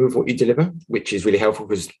value of what you deliver, which is really helpful,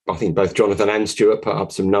 because I think both Jonathan and Stuart put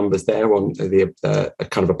up some numbers there on the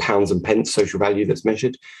kind of a pounds and pence social value that's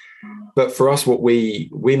measured. But for us, what we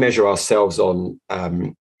measure ourselves on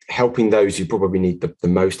helping those who probably need the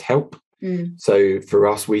most help. So for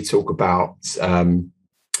us, we talk about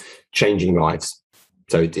changing lives.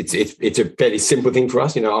 So it's a fairly simple thing for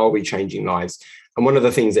us. Are we changing lives? And one of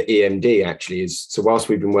the things that EMD actually is, so whilst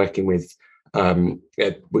we've been working with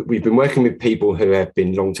people who have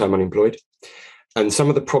been long-term unemployed, and some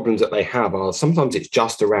of the problems that they have are sometimes it's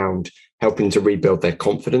just around helping to rebuild their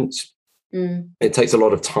confidence. It takes a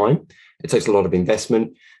lot of time. It takes a lot of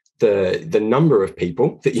investment. the number of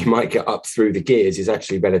people that you might get up through the gears is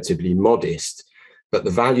actually relatively modest, but the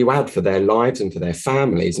value add for their lives and for their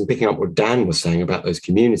families, and picking up what Dan was saying about those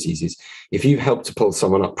communities, is if you help to pull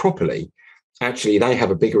someone up properly, actually they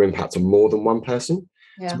have a bigger impact on more than one person.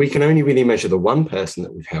 Yeah. So we can only really measure the one person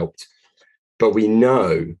that we've helped, but we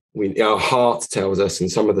know, our heart tells us,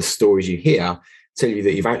 and some of the stories you hear tell you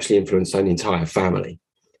that you've actually influenced an entire family.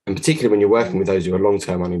 And particularly when you're working with those who are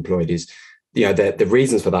long-term unemployed, is, the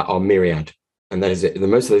reasons for that are myriad. And that is it. The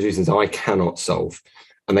most of those reasons I cannot solve,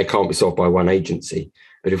 and they can't be solved by one agency.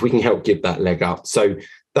 But if we can help give that leg up, so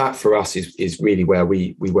that for us is really where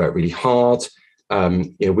we work really hard.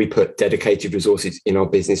 We put dedicated resources in our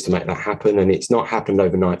business to make that happen, and it's not happened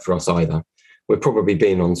overnight for us either. We've probably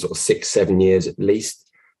been on sort of 6-7 years at least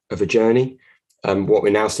of a journey. What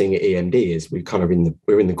we're now seeing at EMD is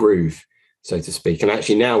we're in the groove, so to speak. And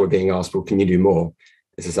actually now we're being asked, well, can you do more?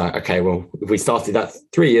 This is like, okay, well, if we started that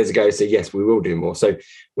 3 years ago, so yes, we will do more. So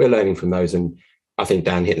we're learning from those. And I think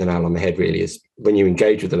Dan hit the nail on the head, really, is when you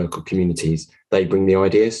engage with the local communities, they bring the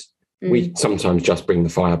ideas. We sometimes just bring the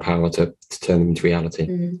firepower to turn them into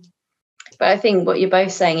reality. But I think what you're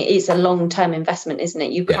both saying, it is a long-term investment, isn't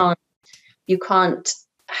it? You can't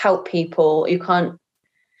help people, you can't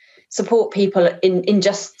support people in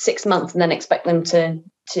just 6 months and then expect them to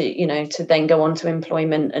then go on to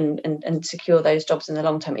employment and secure those jobs in the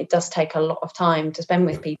long term. It does take a lot of time to spend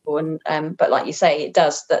with people, and but like you say, it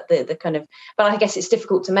does that the kind of. But I guess it's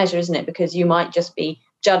difficult to measure, isn't it? Because you might just be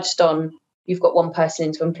judged on, you've got one person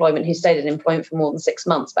into employment who stayed in employment for more than 6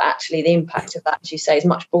 months, but actually the impact of that, as you say, is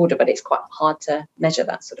much broader. But it's quite hard to measure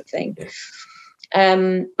that sort of thing.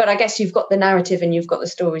 But I guess you've got the narrative and you've got the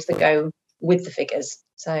stories that go with the figures.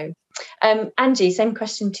 So, Angie, same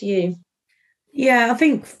question to you. Yeah, I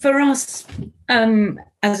think for us,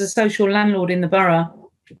 as a social landlord in the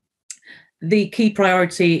borough, the key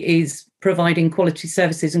priority is providing quality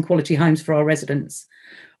services and quality homes for our residents.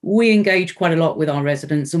 We engage quite a lot with our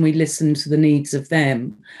residents and we listen to the needs of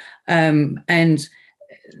them. And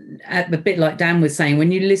a bit like Dan was saying,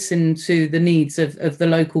 when you listen to the needs of the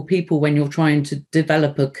local people, when you're trying to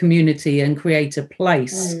develop a community and create a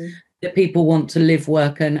place that people want to live,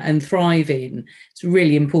 work and thrive in, it's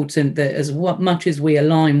really important that as much as we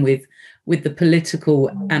align with the political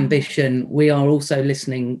ambition, we are also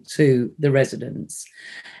listening to the residents.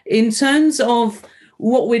 In terms of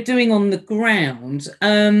what we're doing on the ground,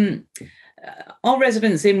 our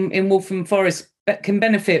residents in Waltham Forest can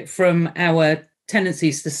benefit from our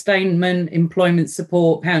tenancy sustainment, employment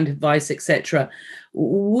support, pound advice, etc.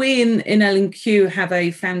 We in L&Q have a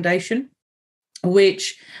foundation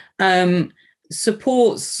which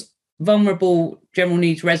supports vulnerable general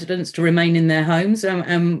needs residents to remain in their homes.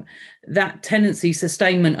 That tenancy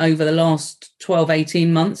sustainment over the last 12-18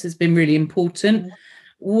 months has been really important.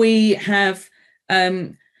 We have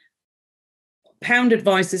Pound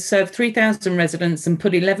Advisors served 3,000 residents and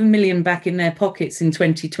put 11 million back in their pockets in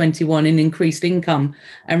 2021 in increased income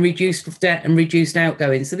and reduced debt and reduced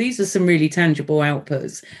outgoings. So these are some really tangible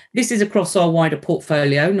outputs. This is across our wider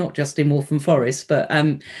portfolio, not just in Waltham Forest, but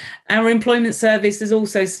our employment service has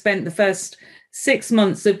also spent the first 6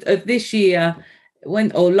 months of this year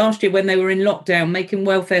last year when they were in lockdown, making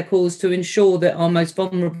welfare calls to ensure that our most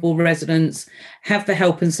vulnerable residents have the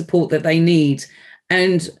help and support that they need.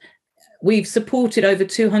 And we've supported over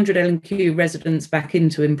 200 L&Q residents back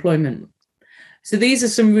into employment. So these are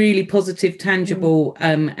some really positive, tangible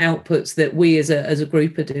outputs that we as a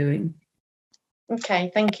group are doing.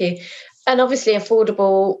 Okay, thank you. And obviously,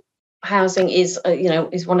 affordable housing is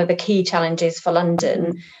one of the key challenges for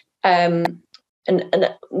London. And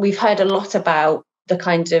we've heard a lot about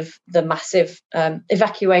the massive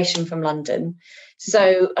evacuation from London.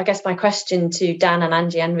 So I guess my question to Dan and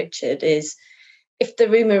Angie and Richard is, if the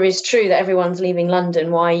rumour is true that everyone's leaving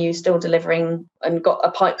London, why are you still delivering and got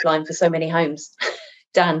a pipeline for so many homes?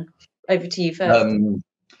 Dan, over to you first.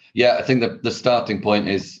 I think the starting point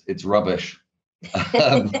is it's rubbish.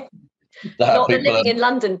 Not the living in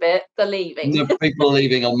London bit, the leaving. The people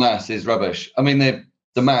leaving en masse is rubbish. I mean,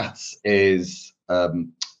 the maths is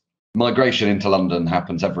migration into London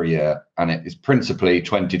happens every year, and it is principally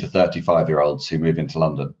 20 to 35-year-olds who move into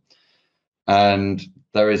London. And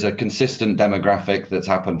there is a consistent demographic that's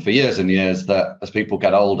happened for years and years that as people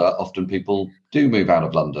get older, often people do move out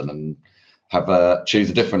of London and choose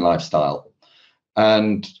a different lifestyle.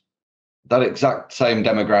 And that exact same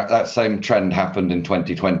that same trend happened in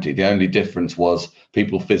 2020. The only difference was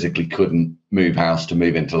people physically couldn't move house to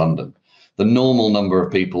move into London. The normal number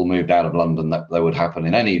of people moved out of London that would happen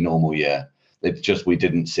in any normal year. It's just we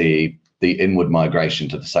didn't see the inward migration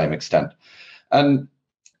to the same extent. And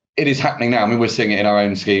it is happening now. I mean, we're seeing it in our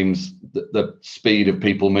own schemes. The speed of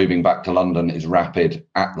people moving back to London is rapid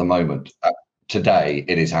at the moment. Today,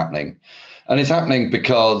 it is happening. And it's happening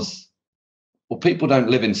because, well, people don't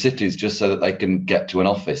live in cities just so that they can get to an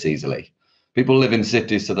office easily. People live in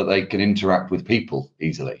cities so that they can interact with people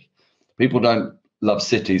easily. People don't love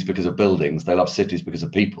cities because of buildings. They love cities because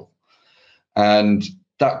of people. And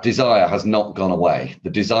that desire has not gone away. The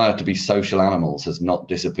desire to be social animals has not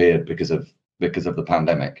disappeared because of the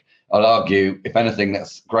pandemic. I'd argue, if anything,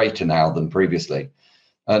 that's greater now than previously.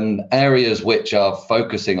 And areas which are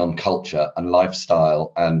focusing on culture and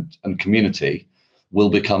lifestyle and community will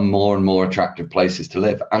become more and more attractive places to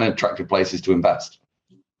live and attractive places to invest.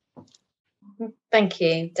 Thank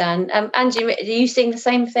you, Dan. Angie, are you seeing the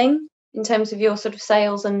same thing in terms of your sort of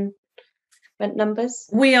sales and rent numbers?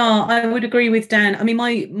 We are. I would agree with Dan. I mean,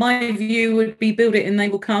 my view would be build it and they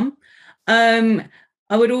will come.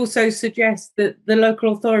 I would also suggest that the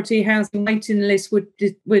local authority housing waiting list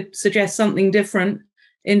would suggest something different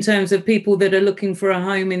in terms of people that are looking for a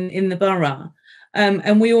home in the borough.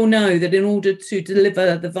 And we all know that in order to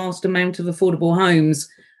deliver the vast amount of affordable homes,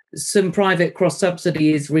 some private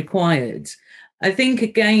cross-subsidy is required. I think,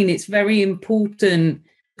 again, it's very important,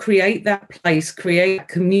 create that place, create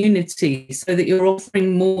community so that you're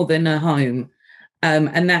offering more than a home.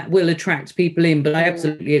 And that will attract people in. But I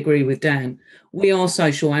absolutely agree with Dan. We are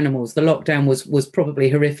social animals. The lockdown was probably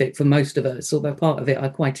horrific for most of us, although part of it I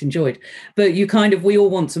quite enjoyed. But we all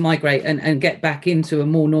want to migrate and get back into a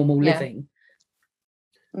more normal living.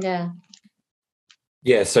 Yeah.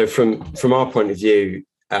 Yeah. So from our point of view,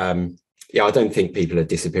 I don't think people are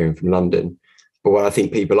disappearing from London. But what I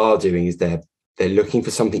think people are doing is they're looking for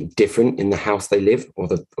something different in the house they live or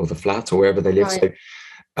the flat or wherever they live. Right. So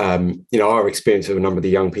our experience of a number of the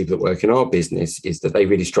young people that work in our business is that they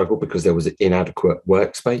really struggle because there was an inadequate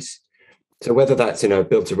workspace. So whether that's in a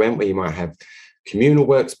build to rent where you might have communal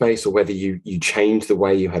workspace, or whether you change the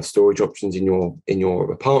way you have storage options in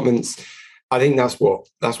your apartments, I think that's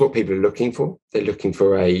what people are looking for. They're looking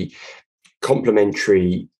for a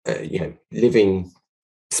complementary, living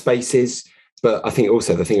spaces. But I think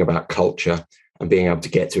also the thing about culture and being able to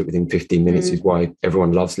get to it within 15 minutes is why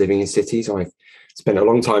everyone loves living in cities. I've spent a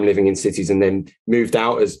long time living in cities and then moved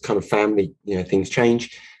out as kind of family, things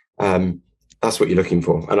change. That's what you're looking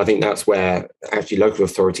for. And I think that's where actually local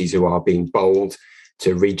authorities who are being bold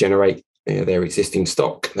to regenerate their existing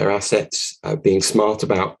stock, their assets, being smart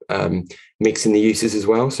about mixing the uses as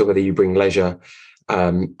well. So whether you bring leisure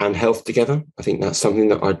and health together, I think that's something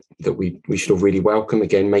that we should all really welcome.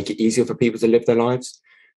 Again, make it easier for people to live their lives.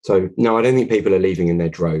 So no, I don't think people are leaving in their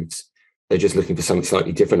droves. They're just looking for something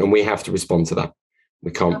slightly different, and we have to respond to that. We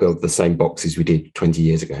can't build the same boxes we did 20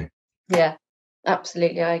 years ago. Yeah,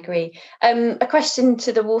 absolutely. I agree. A question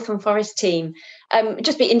to the Waltham Forest team.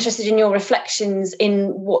 Just be interested in your reflections in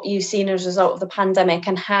what you've seen as a result of the pandemic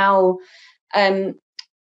and how, has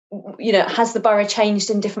the borough changed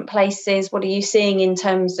in different places? What are you seeing in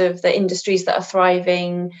terms of the industries that are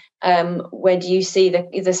thriving? Where do you see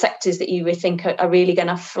the sectors that you would think are really going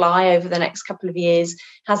to fly over the next couple of years?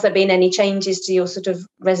 Has there been any changes to your sort of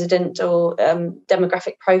resident or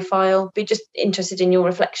demographic profile? Be just interested in your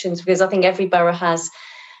reflections, because I think every borough has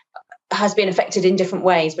been affected in different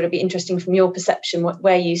ways, but it'd be interesting from your perception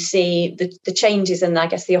where you see the changes and I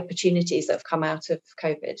guess the opportunities that have come out of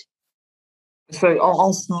COVID. So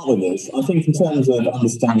I'll start with this. I think in terms of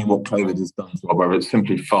understanding what COVID has done to our borough, it's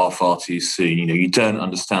simply far, far too soon. You don't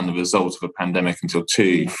understand the results of a pandemic until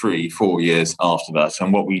 2, 3, 4 years after that.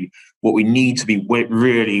 And what we need to be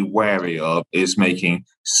really wary of is making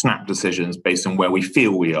snap decisions based on where we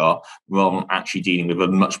feel we are, rather than actually dealing with a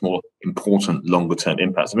much more important longer-term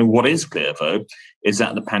impacts. I mean, what is clear, though, is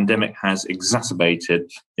that the pandemic has exacerbated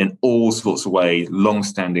in all sorts of ways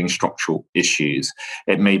long-standing structural issues.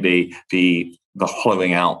 It may be the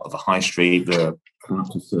hollowing out of the high street, the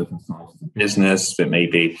corrupted circumstances of business. It may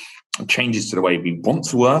be changes to the way we want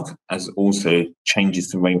to work, as also changes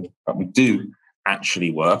to the way that we do actually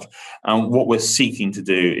work. And what we're seeking to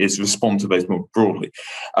do is respond to those more broadly.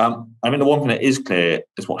 I mean, the one thing that is clear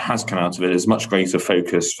is what has come out of it is much greater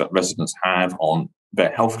focus that residents have on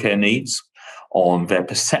their healthcare needs, on their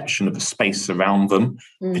perception of the space around them,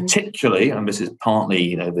 particularly, and this is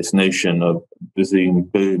partly, this notion of the Zoom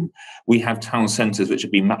boom, we have town centres which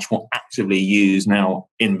have been much more actively used now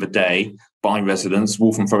in the day by residents.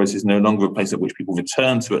 Waltham Forest is no longer a place at which people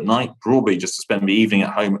return to at night, broadly just to spend the evening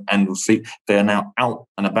at home and sleep. They are now out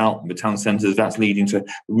and about in the town centres. That's leading to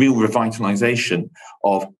real revitalisation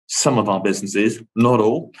of some of our businesses, not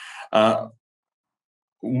all.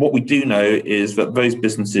 What we do know is that those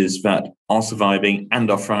businesses that are surviving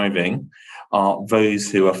and are thriving are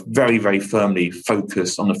those who are very, very firmly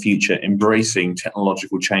focused on the future, embracing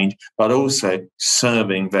technological change, but also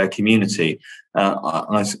serving their community.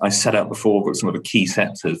 I set out before some of the key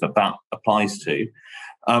sectors that applies to.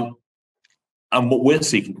 And what we're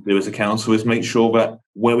seeking to do as a council is make sure that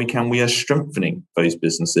where we can, we are strengthening those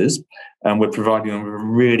businesses, and we're providing them with a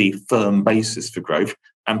really firm basis for growth.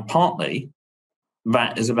 And partly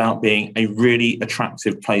that is about being a really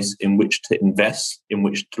attractive place in which to invest, in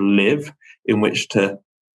which to live, in which to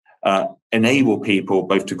enable people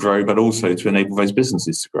both to grow, but also to enable those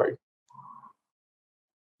businesses to grow.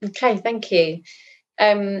 Okay, thank you.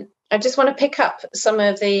 I just want to pick up some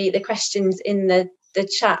of the questions in the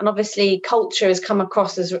chat, and obviously culture has come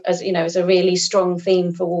across as a really strong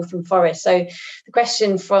theme for Waltham Forest. So the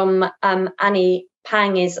question from Annie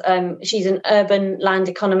Pang is, she's an urban land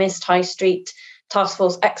economist, high street task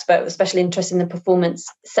force expert with special interest in the performance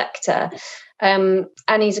sector. And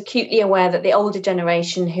he's acutely aware that the older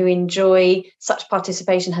generation who enjoy such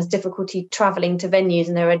participation has difficulty travelling to venues,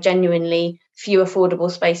 and there are genuinely few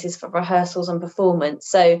affordable spaces for rehearsals and performance.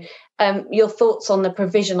 So your thoughts on the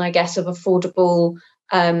provision, I guess, of affordable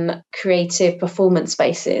creative performance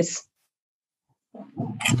spaces?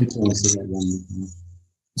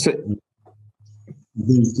 So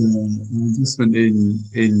the investment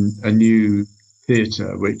in a new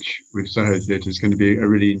theatre, which with Soho Theatre is going to be a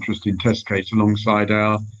really interesting test case alongside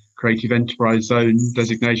our creative enterprise zone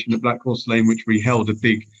designation at Black Horse Lane, which we held a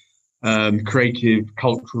big creative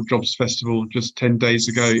cultural jobs festival just 10 days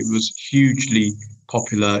ago. It was hugely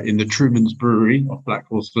popular in the Truman's Brewery of Black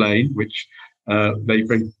Horse Lane, which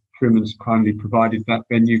Truman's kindly provided that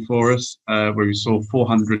venue for us, where we saw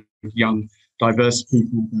 400 young, diverse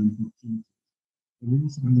people.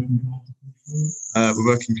 We're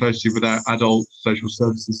working closely with our adult social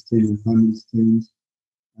services team and families teams.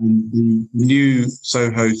 And the new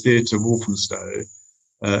Soho Theatre Walthamstow,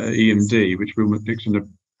 EMD, which Will McDixon are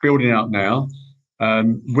building out now,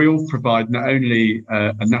 will provide not only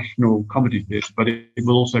a national comedy theatre, but it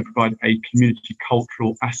will also provide a community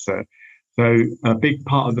cultural asset. So a big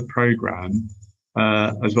part of the programme,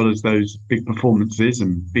 as well as those big performances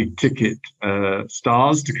and big ticket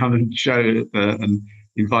stars to come and show and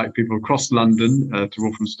invite people across London to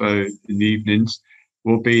Walthamstow in the evenings,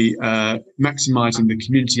 will be maximising the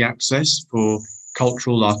community access for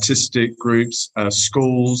cultural, artistic groups,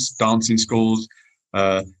 schools, dancing schools.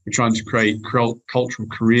 We're trying to create cultural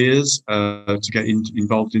careers to get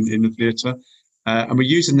involved in the theatre. And we're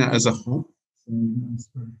using that as a hub.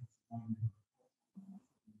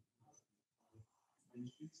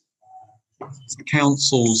 The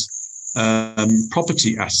council's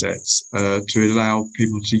property assets to allow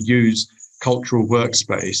people to use cultural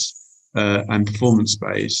workspace and performance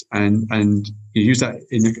space and use that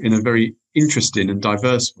in a very interesting and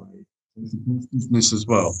diverse way. Business as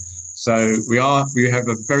well. So we have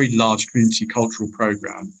a very large community cultural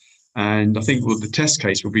programme, and I think the test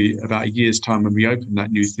case will be about a year's time when we open that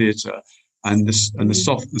new theatre, and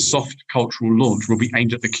the soft cultural launch will be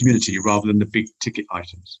aimed at the community rather than the big ticket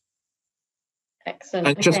items. Excellent.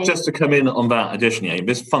 And just to come in on that additionally,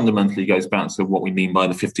 this fundamentally goes back to what we mean by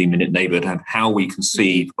the 15-minute neighbourhood and how we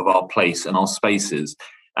conceive of our place and our spaces.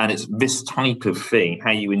 And it's this type of thing, how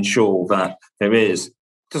you ensure that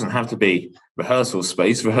doesn't have to be rehearsal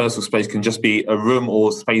space. Rehearsal space can just be a room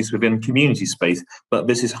or space within community space. But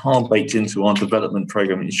this is hard baked into our development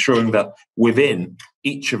programme, ensuring that within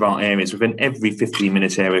each of our areas, within every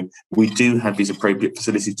 15-minute area, we do have these appropriate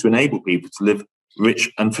facilities to enable people to live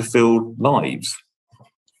rich and fulfilled lives.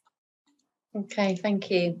 Okay,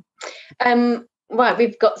 thank you. Right,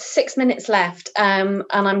 we've got 6 minutes left, and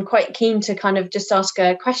I'm quite keen to kind of just ask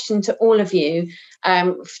a question to all of you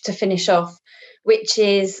to finish off, which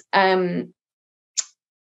is,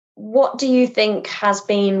 what do you think has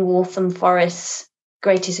been Waltham Forest's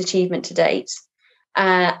greatest achievement to date?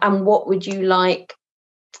 And what would you like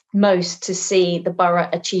most to see the borough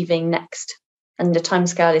achieving next? And the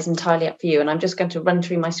timescale is entirely up for you. And I'm just going to run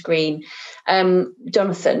through my screen.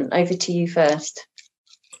 Jonathan, over to you first.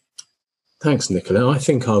 Thanks, Nicola. I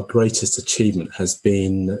think our greatest achievement has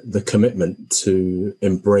been the commitment to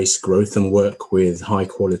embrace growth and work with high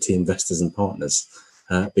quality investors and partners,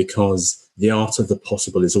 because the art of the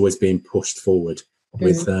possible is always being pushed forward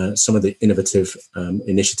with some of the innovative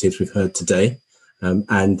initiatives we've heard today.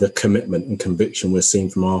 And the commitment and conviction we're seeing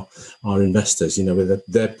from our investors,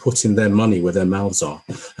 they're putting their money where their mouths are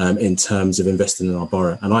in terms of investing in our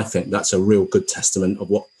borough. And I think that's a real good testament of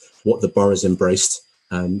what the borough's embraced.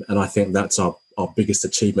 And I think that's our biggest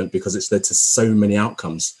achievement, because it's led to so many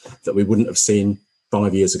outcomes that we wouldn't have seen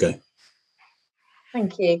 5 years ago.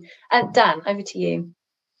 Thank you. Dan, over to you.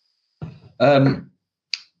 I'm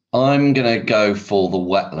going to go for the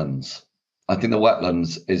wetlands. I think the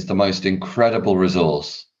wetlands is the most incredible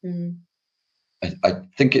resource. I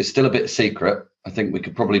think it's still a bit secret. I think we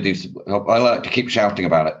could probably do some, I like to keep shouting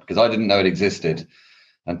about it because I didn't know it existed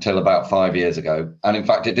until about 5 years ago. And in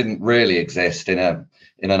fact, it didn't really exist in an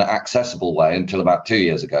accessible way until about 2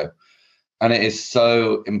 years ago. And it is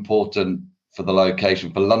so important for the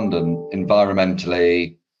location, for London,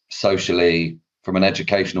 environmentally, socially, from an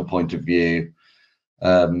educational point of view.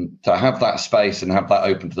 To have that space and have that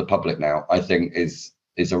open to the public now, I think is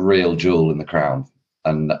a real jewel in the crown.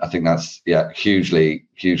 And I think that's, hugely,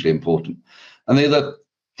 hugely important. And the other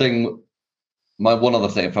thing, one other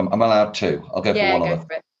thing, if I'm allowed to, I'll go for one other.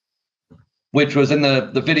 For it. Which was in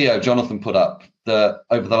the video Jonathan put up, that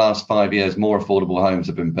over the last 5 years, more affordable homes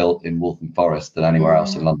have been built in Waltham Forest than anywhere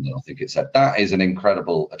else in London, I think it said. That is an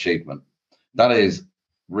incredible achievement. That is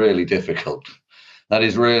really difficult. That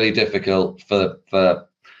is really difficult for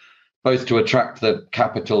both to attract the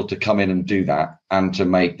capital to come in and do that and to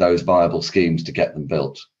make those viable schemes to get them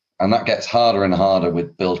built. And that gets harder and harder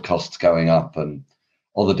with build costs going up and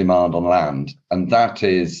other demand on land. And that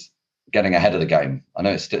is getting ahead of the game. I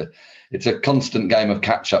know it's a constant game of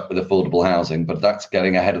catch up with affordable housing, but that's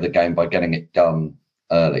getting ahead of the game by getting it done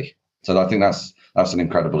early. So I think that's an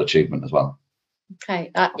incredible achievement as well.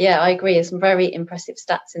 Okay, I agree. There's some very impressive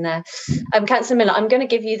stats in there. Councillor Miller, I'm going to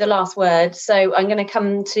give you the last word. So I'm going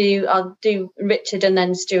to I'll do Richard and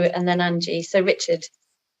then Stuart and then Angie. So Richard,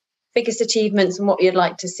 biggest achievements and what you'd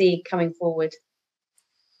like to see coming forward.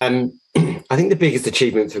 I think the biggest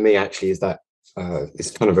achievement for me actually is that,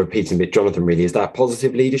 it's kind of a repeating bit, Jonathan, really, is that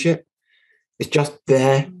positive leadership. It's just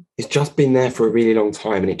there. It's just been there for a really long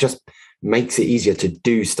time, and it just makes it easier to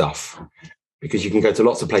do stuff because you can go to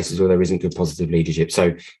lots of places where there isn't good positive leadership.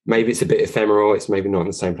 So maybe it's a bit ephemeral. It's maybe not in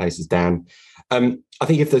the same place as Dan. I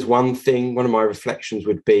think if there's one thing, one of my reflections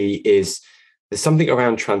would be is there's something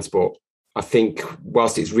around transport. I think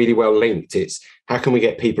whilst it's really well linked, it's how can we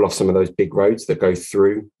get people off some of those big roads that go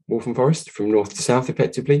through Waltham Forest from north to south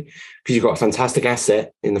effectively? Because you've got a fantastic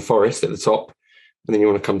asset in the forest at the top, and then you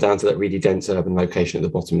want to come down to that really dense urban location at the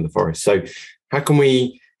bottom of the forest. So how can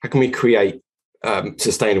we create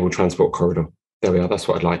sustainable transport corridor? There we are. That's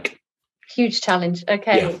what I'd like. Huge challenge.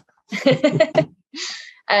 Okay.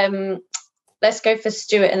 Yeah. Let's go for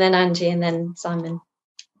Stuart and then Angie and then Simon.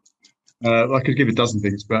 I could give a dozen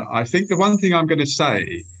things, but I think the one thing I'm going to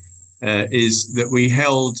say is that we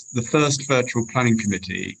held the first virtual planning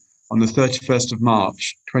committee on the 31st of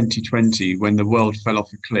March 2020 when the world fell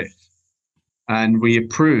off a cliff. And we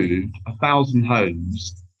approved 1,000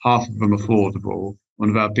 homes, half of them affordable, one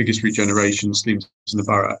of our biggest regeneration schemes in the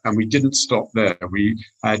borough. And we didn't stop there. We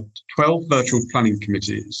had 12 virtual planning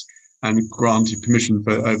committees and granted permission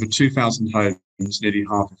for over 2,000 homes, nearly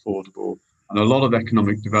half affordable, and a lot of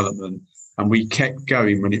economic development. And we kept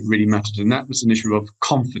going when it really mattered. And that was an issue of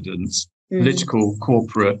confidence, political,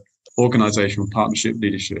 corporate, organisational partnership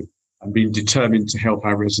leadership, and being determined to help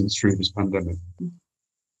our residents through this pandemic.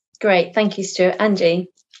 Great. Thank you, Stuart. Angie?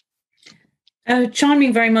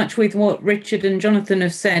 Chiming very much with what Richard and Jonathan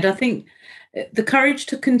have said, I think the courage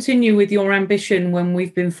to continue with your ambition when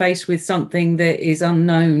we've been faced with something that is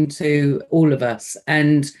unknown to all of us,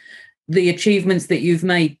 and the achievements that you've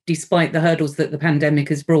made despite the hurdles that the pandemic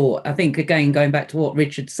has brought. I think, again, going back to what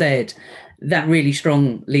Richard said, that really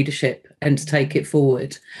strong leadership and to take it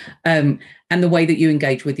forward. And the way that you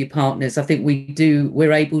engage with your partners, I think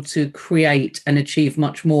we're able to create and achieve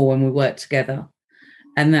much more when we work together.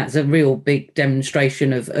 And that's a real big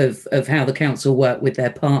demonstration of how the council work with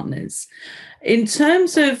their partners. In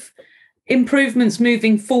terms of improvements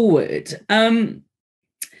moving forward,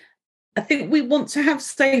 I think we want to have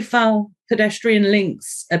safer pedestrian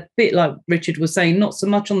links, a bit like Richard was saying, not so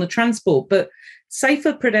much on the transport, but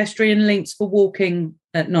safer pedestrian links for walking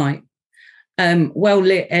at night.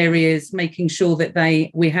 Well-lit areas, making sure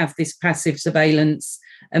that we have this passive surveillance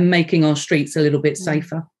and making our streets a little bit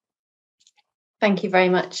safer. Thank you very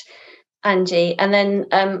much, Angie. And then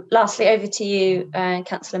lastly, over to you,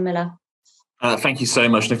 Councillor Miller. Thank you so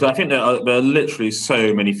much, Nicola. I think there are literally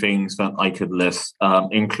so many things that I could list,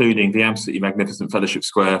 including the absolutely magnificent Fellowship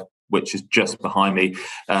Square, which is just behind me,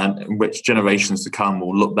 which generations to come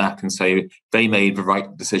will look back and say they made the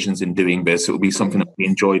right decisions in doing this. It will be something that we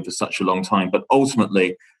enjoyed for such a long time. But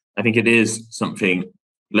ultimately, I think it is something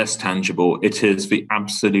less tangible. It is the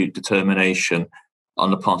absolute determination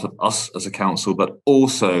on the part of us as a council, but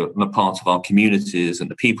also on the part of our communities and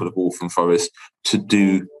the people of Waltham Forest to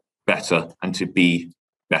do better and to be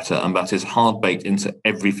better, and that is hard baked into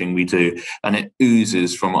everything we do, and it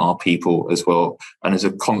oozes from our people as well, and is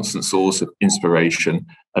a constant source of inspiration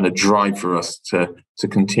and a drive for us to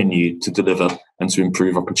continue to deliver and to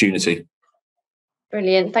improve opportunity.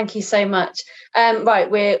 Brilliant, thank you so much. Right,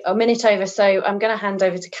 we're a minute over, so I'm going to hand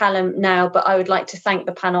over to Callum now, but I would like to thank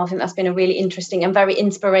the panel. I think that's been a really interesting and very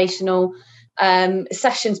inspirational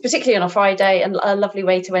sessions, particularly on a Friday, and a lovely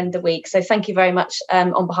way to end the week. So thank you very much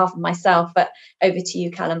on behalf of myself, but over to you,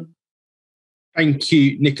 Callum. Thank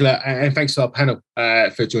you, Nicola, and thanks to our panel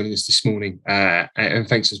for joining us this morning. And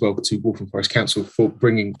thanks as well to Waltham Forest Council for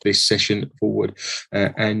bringing this session forward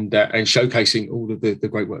and showcasing all of the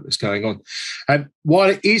great work that's going on.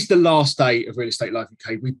 While it is the last day of Real Estate Live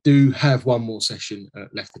UK, we do have one more session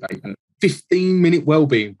left today, a 15-minute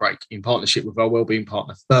wellbeing break in partnership with our wellbeing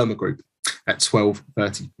partner, Therma Group, at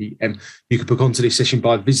 12:30 p.m. You can book onto this session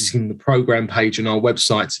by visiting the programme page on our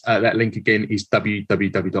website. That link again is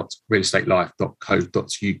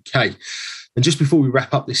www.realestatelive.co.uk. And just before we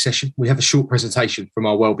wrap up this session, we have a short presentation from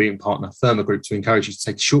our wellbeing partner, Therma Group, to encourage you to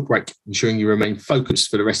take a short break, ensuring you remain focused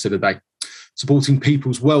for the rest of the day. Supporting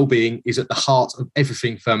people's wellbeing is at the heart of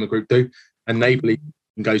everything Therma Group do, enabling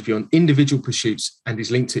goes beyond individual pursuits and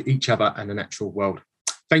is linked to each other and the natural world.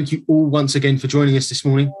 Thank you all once again for joining us this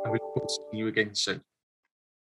morning, and we look forward to seeing you again soon.